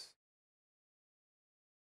it's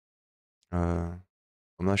I'm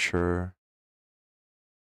not sure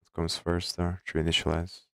what comes first there to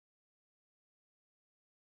initialize.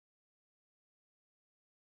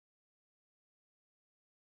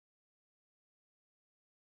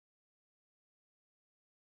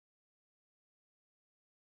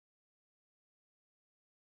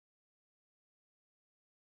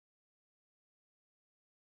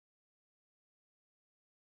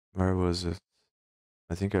 Where was it?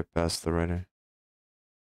 I think I passed already.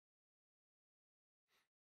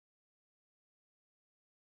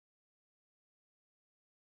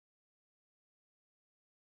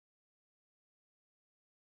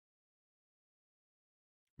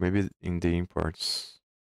 Maybe in the imports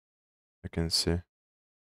I can see.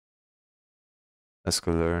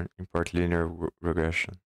 Escalar import linear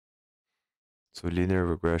regression. So linear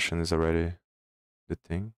regression is already the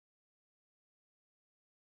thing.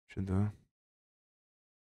 Should do.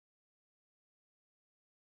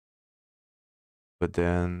 But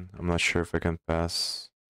then I'm not sure if I can pass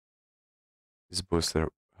this boosted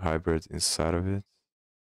hybrid inside of it.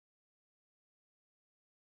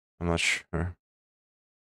 I'm not sure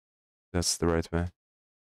that's the right way.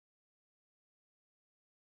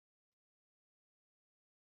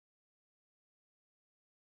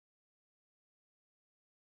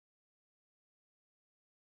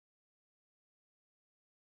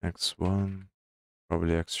 X1,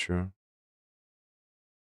 probably X2.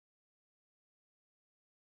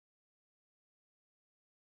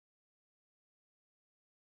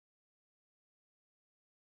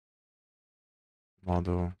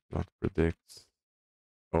 Model dot predict.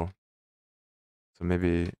 Oh, so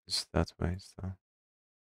maybe it's that way.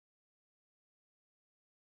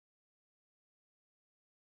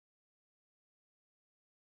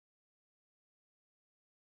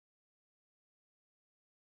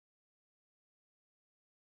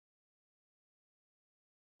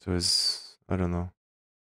 So it's I don't know.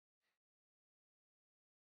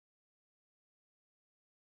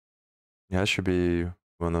 Yeah, it should be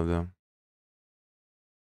one of them.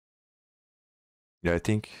 Yeah, I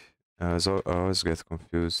think I always get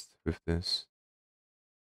confused with this.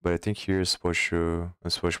 But I think here I'm supposed to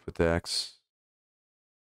put the X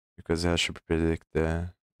because it should predict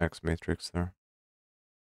the X matrix there.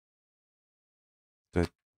 So I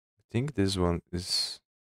think this one is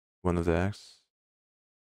one of the X.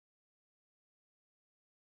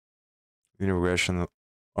 Linear regression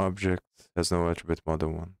object has no attribute model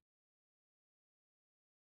 1.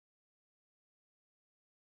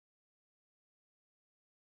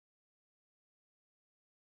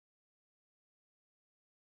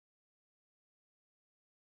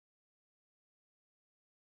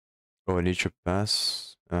 Oh, I need to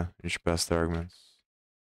pass. I need to pass the arguments.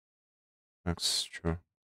 That's true.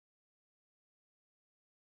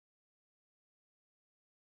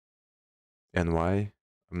 And why?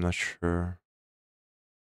 I'm not sure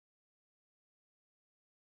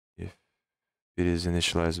if it is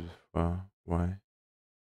initialized with why.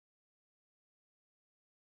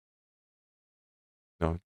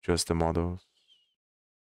 No, just the models.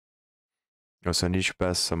 Also, I need to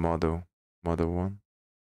pass a model 1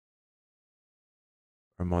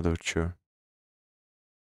 or model 2.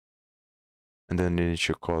 And then I need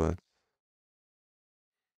to call it.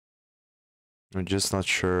 I'm just not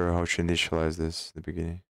sure how to initialize this at the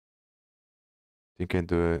beginning. I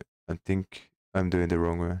think I'm doing the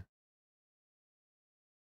wrong way.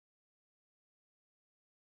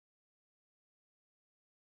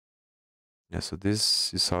 Yeah, so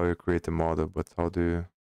this is how you create a model, but how do you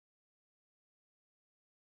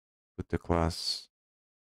put the class?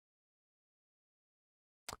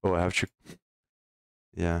 Oh, I have to,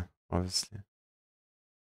 yeah, obviously.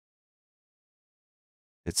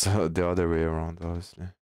 It's the other way around, obviously.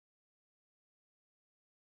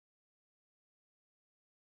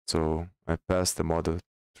 So I pass the model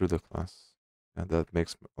through the class. Yeah, that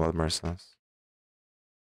makes a lot more sense.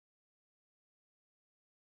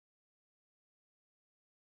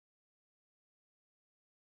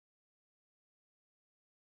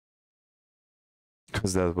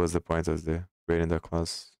 Because that was the point of the creating the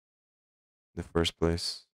class in the first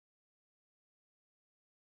place.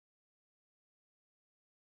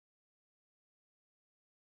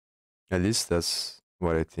 At least that's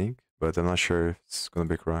what I think, but I'm not sure if it's gonna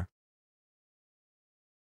be correct.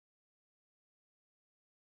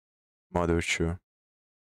 Model true.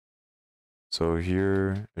 So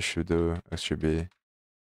here I should do XGB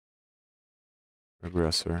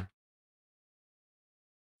regressor.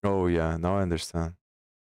 Oh yeah, now I understand.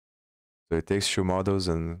 So it takes two models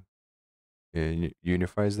and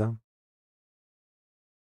unifies them.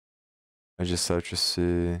 I just have to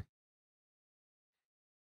see.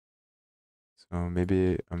 So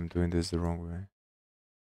maybe I'm doing this the wrong way.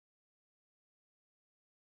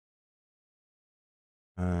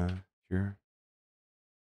 Here.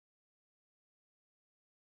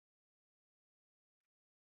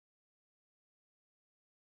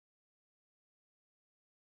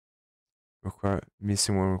 Require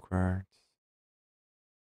missing one required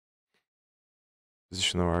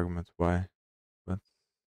positional argument. Why? But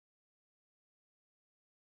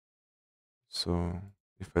so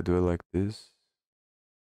if I do it like this,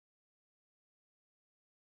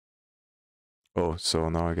 oh, so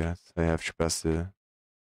now I get I have to pass the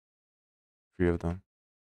three of them.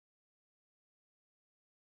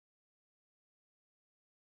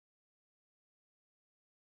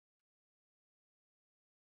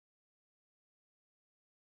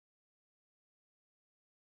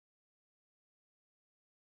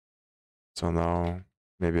 So now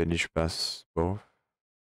maybe I need to pass both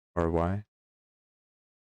or y,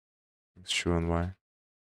 x2 and y,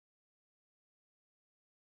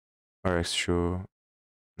 or x2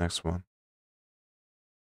 next one.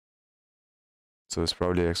 So it's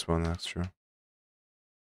probably x1 x2.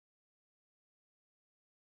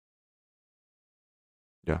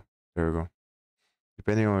 Yeah, there we go.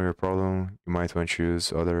 Depending on your problem, you might want to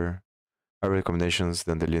use other hybrid combinations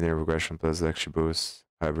than the linear regression plus the XGBoost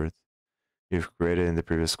hybrid you've created in the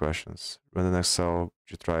previous questions. Run the next cell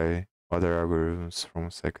to try other algorithms from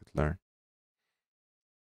scikit-learn.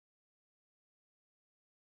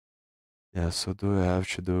 Yeah, so do I have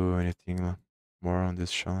to do anything more on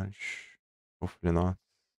this challenge? Hopefully not.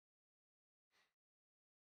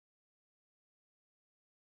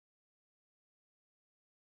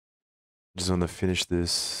 Just want to finish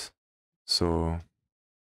this so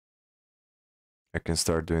I can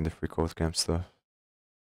start doing the free code camp stuff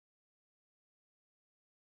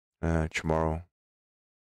tomorrow.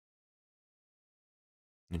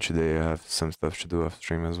 And today I have some stuff to do off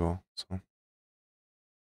stream as well. So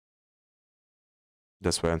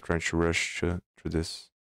that's why I'm trying to rush through this.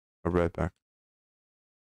 I'll be right back.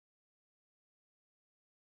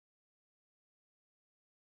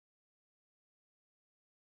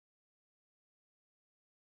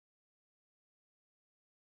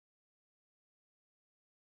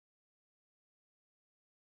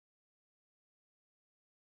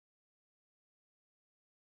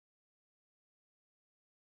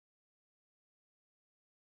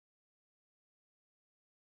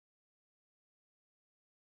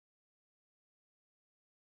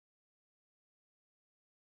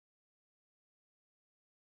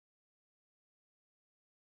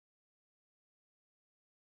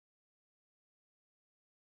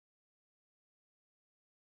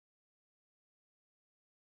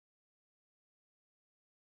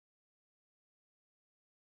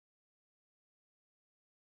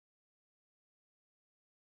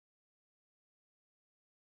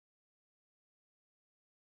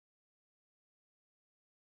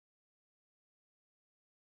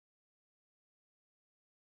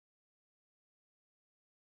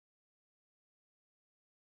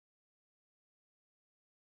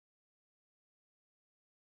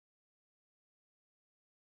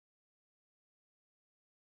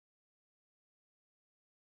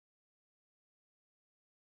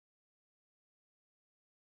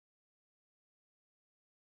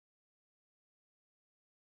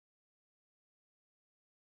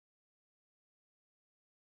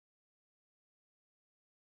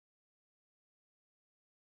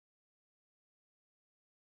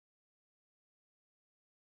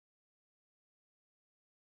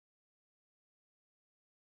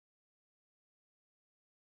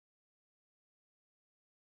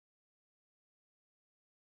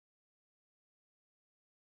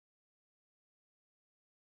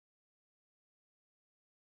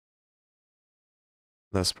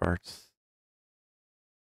 last part.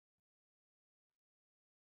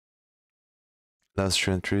 Last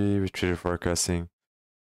tree, we treated forecasting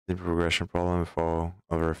the progression problem with all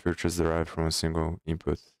of our futures derived from a single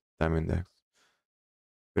input time index.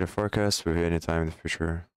 With a forecast with any time in the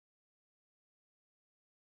future.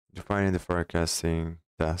 Defining the forecasting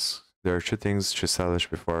task. There are two things to establish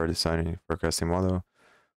before designing a forecasting model.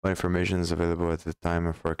 What information is available at the time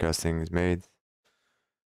of forecasting is made,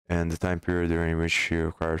 and the time period during which you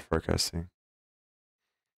acquired forecasting.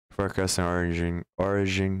 Forecasting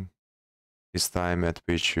origin is time at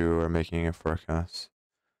which you are making a forecast.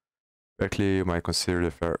 Correctly, you might consider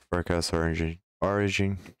the forecast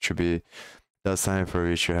origin to be that time for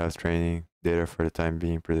which you have training data for the time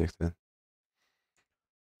being predicted.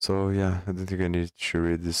 So yeah, I don't think I need to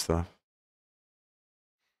read this stuff.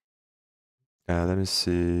 Let me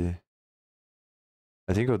see.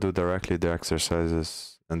 I think I'll do directly the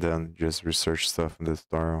exercises and then just research stuff in the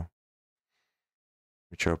tutorial,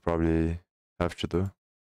 which I'll probably have to do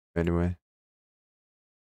anyway.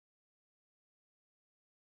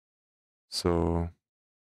 So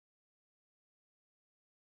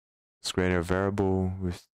let's create a variable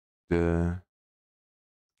with a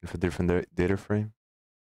different data frame,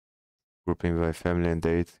 grouping by family and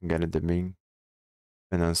date, getting the mean,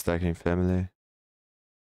 and unstacking family,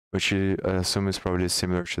 which I assume is probably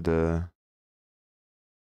similar to the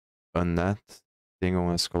unnet thing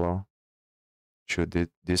on SQL. Should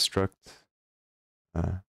destruct,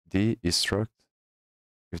 destruct,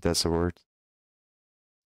 if that's a word,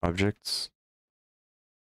 objects.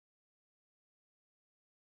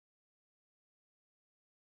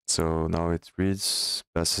 So now it reads,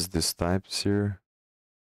 passes these types here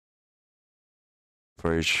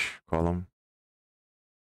for each column,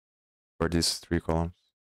 for these 3 columns.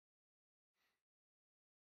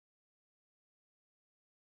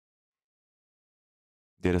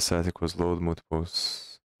 Dataset equals load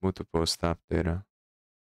multiple step data.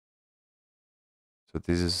 So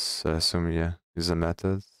this is, I assume, yeah, this is a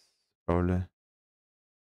method, probably.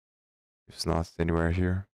 If it's not anywhere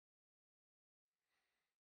here.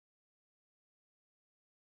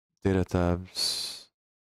 Data tabs,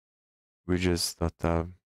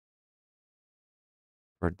 widgets.tab.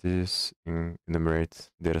 For this,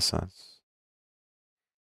 enumerate datasets.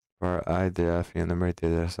 For IDF, enumerate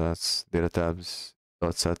datasets, data tabs,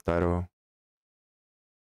 dot set title.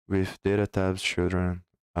 With data tabs children,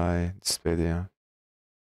 I display the.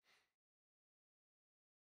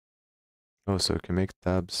 Oh, so you can make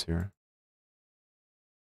tabs here.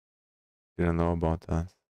 Didn't know about that.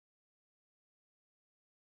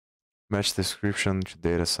 Match description to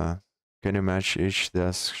dataset. Can you match each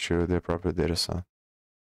desk to the appropriate dataset?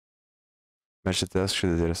 Match the desk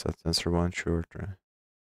to the dataset. Answer 1, 2, or 3.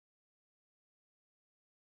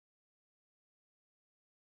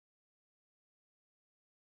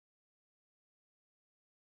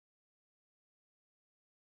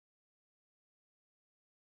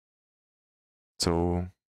 So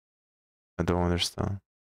I don't understand.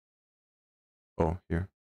 Oh, here.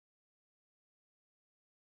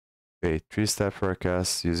 Okay, 3-step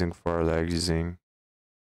forecast using for lag using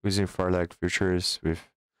for lag features with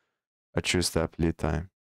a 2-step lead time.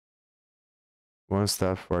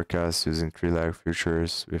 1-step forecast using 3 lag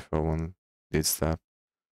features with a 1-step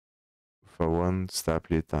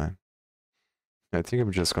lead time. I think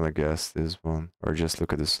I'm just gonna guess this one or just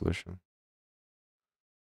look at the solution,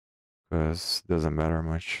 because it doesn't matter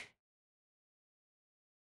much.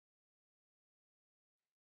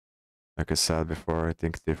 Like I said before, I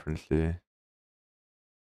think differently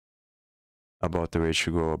about the way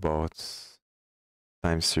to go about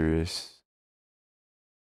time series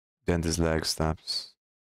than these lag steps.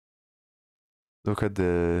 Look at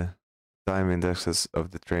the time indexes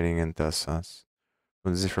of the training and test sets.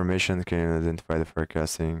 From this information, can you identify the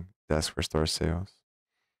forecasting task for store sales?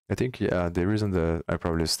 I think, yeah, the reason that I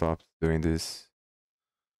probably stopped doing this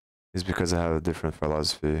is because I have a different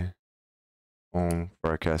philosophy on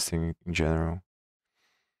forecasting in general.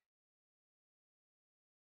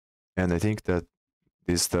 And I think that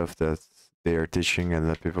this stuff that they are teaching and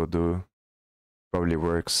that people do probably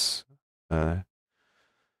works at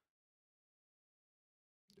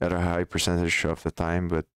a high percentage of the time,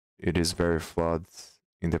 but it is very flawed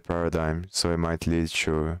in the paradigm, so it might lead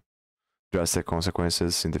to drastic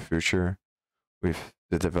consequences in the future with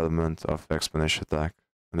the development of exponential attack.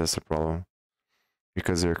 And that's the problem,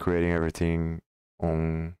 because you're creating everything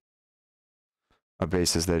on a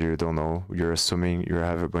basis that you don't know. You're assuming, you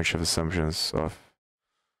have a bunch of assumptions of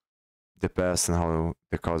the past and how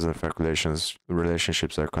the cause and effect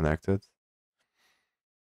relationships are connected.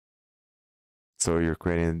 So you're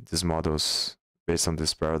creating these models based on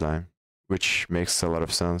this paradigm, which makes a lot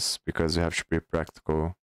of sense because you have to be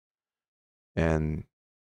practical and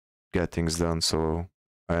get things done. So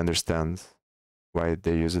I understand why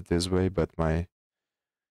they use it this way, but my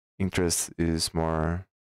interest is more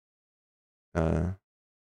uh,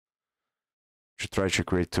 to try to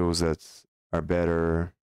create tools that are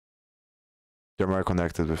better. They're more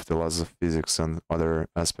connected with the laws of physics and other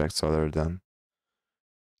aspects other than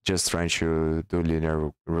just trying to do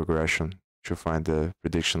linear regression to find the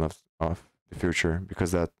prediction of the future,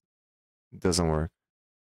 because that doesn't work.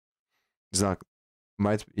 It's not,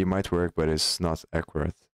 might it might work, but it's not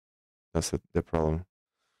accurate. That's the problem.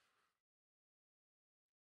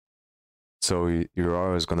 So you're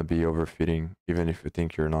always gonna be overfitting, even if you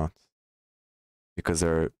think you're not, because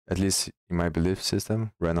there, at least in my belief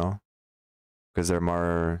system right now, because there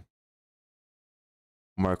are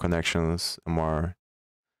more connections, more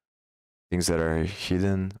things that are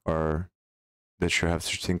hidden or that you have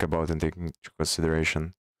to think about and take into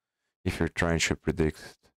consideration if you're trying to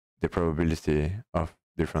predict the probability of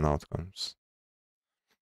different outcomes.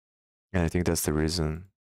 And I think that's the reason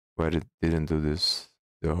why it didn't do this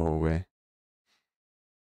the whole way.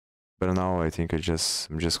 But now I think I'm just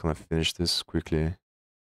gonna finish this quickly,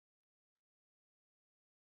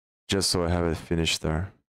 just so I have it finished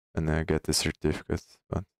there and I get the certificate.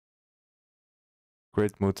 But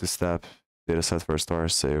create multi-step dataset for star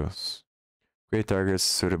sales. Create targets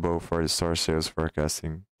suitable for the star sales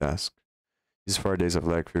forecasting task. Use 4 days of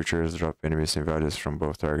lag futures, drop any missing values from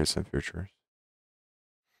both targets and futures.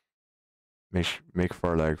 Make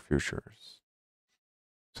 4 lag futures.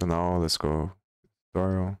 So now let's go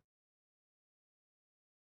tutorial.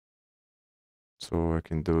 So I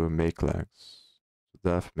can do make lags.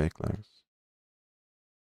 Def make lags.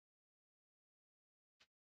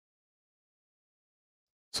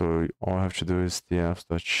 So all I have to do is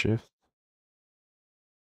tf.shift.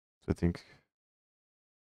 So I think,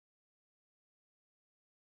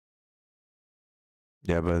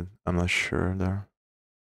 yeah, but I'm not sure there.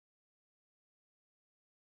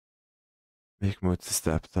 Make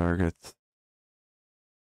multi-step target.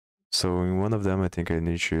 So in one of them, I think I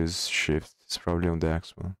need to use shift. It's probably on the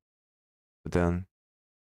X one. But then,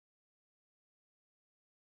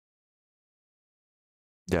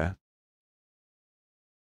 yeah.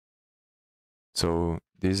 So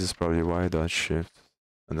this is probably y dot shift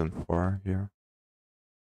and then 4 here.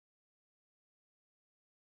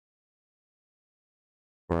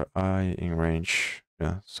 For I in range,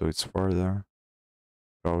 yeah. So it's 4 there,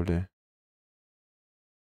 probably.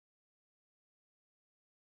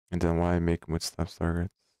 And then y make multi-step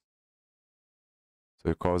target.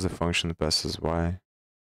 So it calls the function that passes y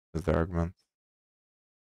as the argument.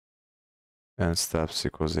 And steps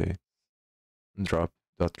equals 8. Drop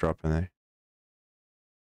dot drop in a.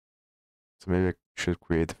 So maybe I should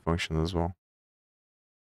create the function as well.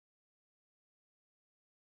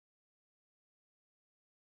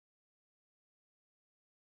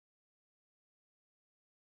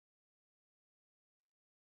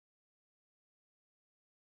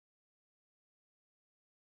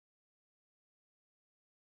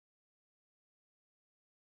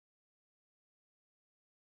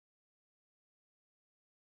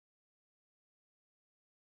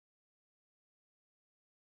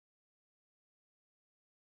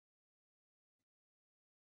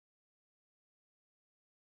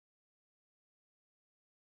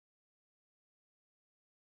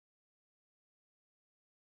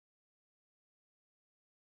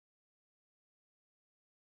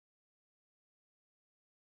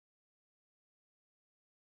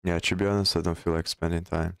 Yeah, to be honest, I don't feel like spending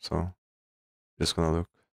time, so just gonna look.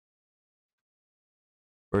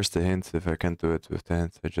 First the hint, if I can't do it with the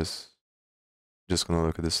hint, I just gonna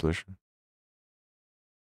look at the solution.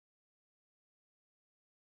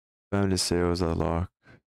 Family sales unlock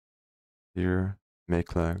here,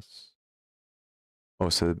 make lags. Oh,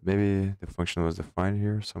 so maybe the function was defined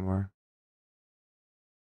here somewhere.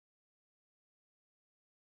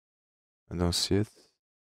 I don't see it.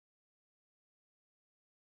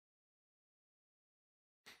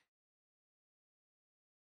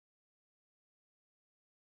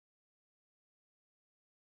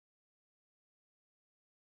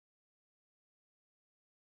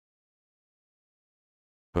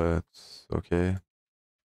 But okay.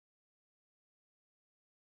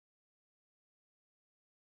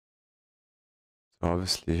 So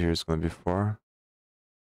obviously here is gonna be 4.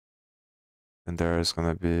 And there is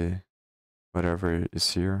gonna be whatever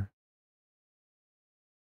is here.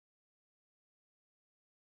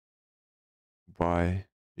 Y.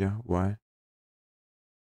 Yeah, Y.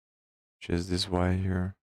 Which is this Y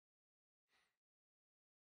here.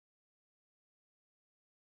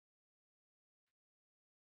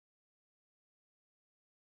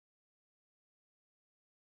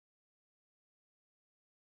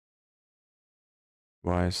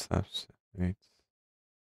 Y steps 8.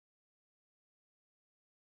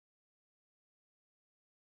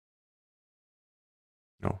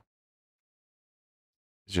 No,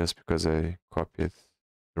 it's just because I copied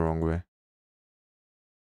the wrong way.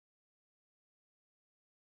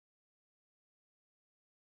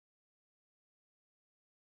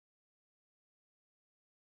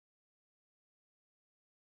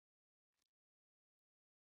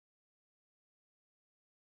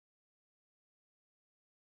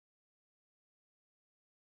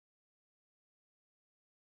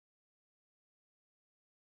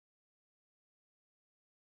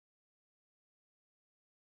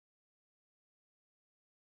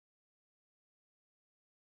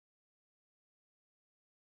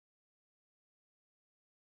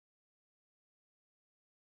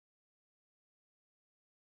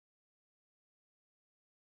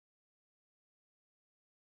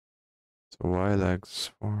 So Y legs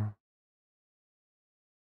 4.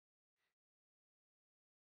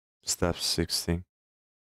 Step 16.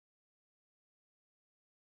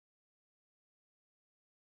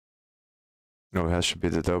 No, it has to be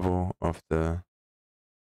the double of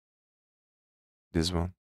this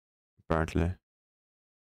one, apparently.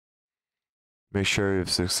 Make sure you've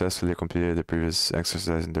successfully completed the previous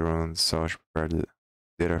exercise in the round so to prepare the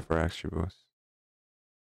data for attributes.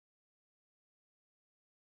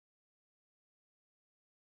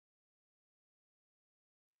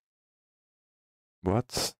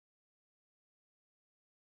 What?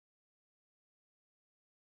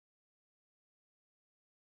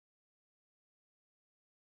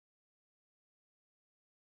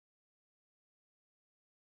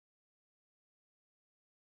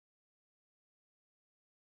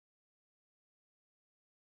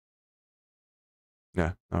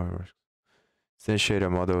 Yeah, now it works. Instantiate a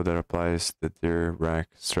model that applies the dir rack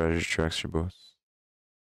strategy to attributes.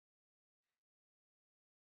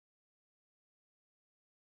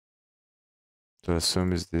 To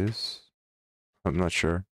assume is this? I'm not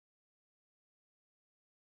sure.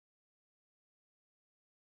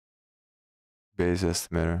 Base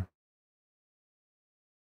estimator.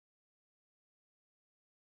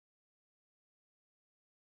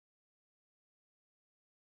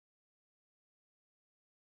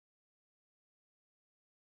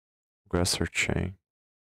 Aggressor chain.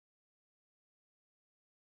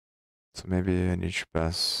 So maybe I need to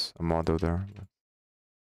pass a model there.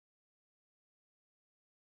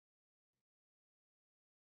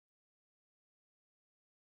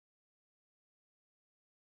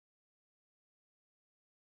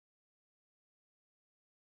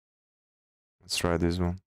 Let's try this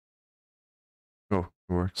one. Oh,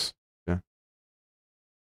 it works. Yeah.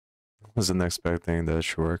 Wasn't expecting that it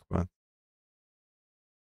should work, but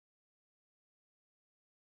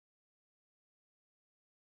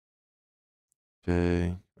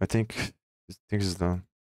okay. I think it's done.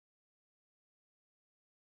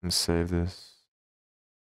 Let's save this.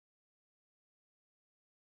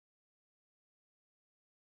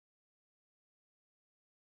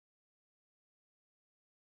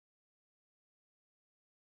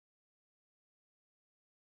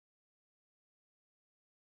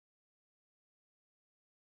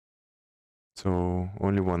 So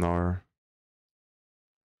only 1 hour.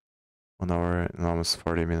 1 hour and almost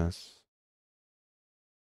 40 minutes.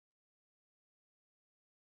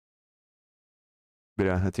 But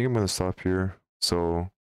yeah, I think I'm gonna stop here.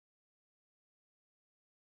 So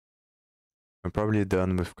I'm probably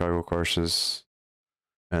done with Kaggle courses.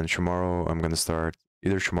 And tomorrow I'm gonna start,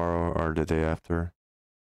 either tomorrow or the day after,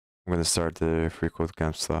 I'm gonna start the free code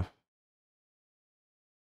camp stuff.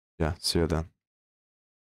 Yeah, see you then.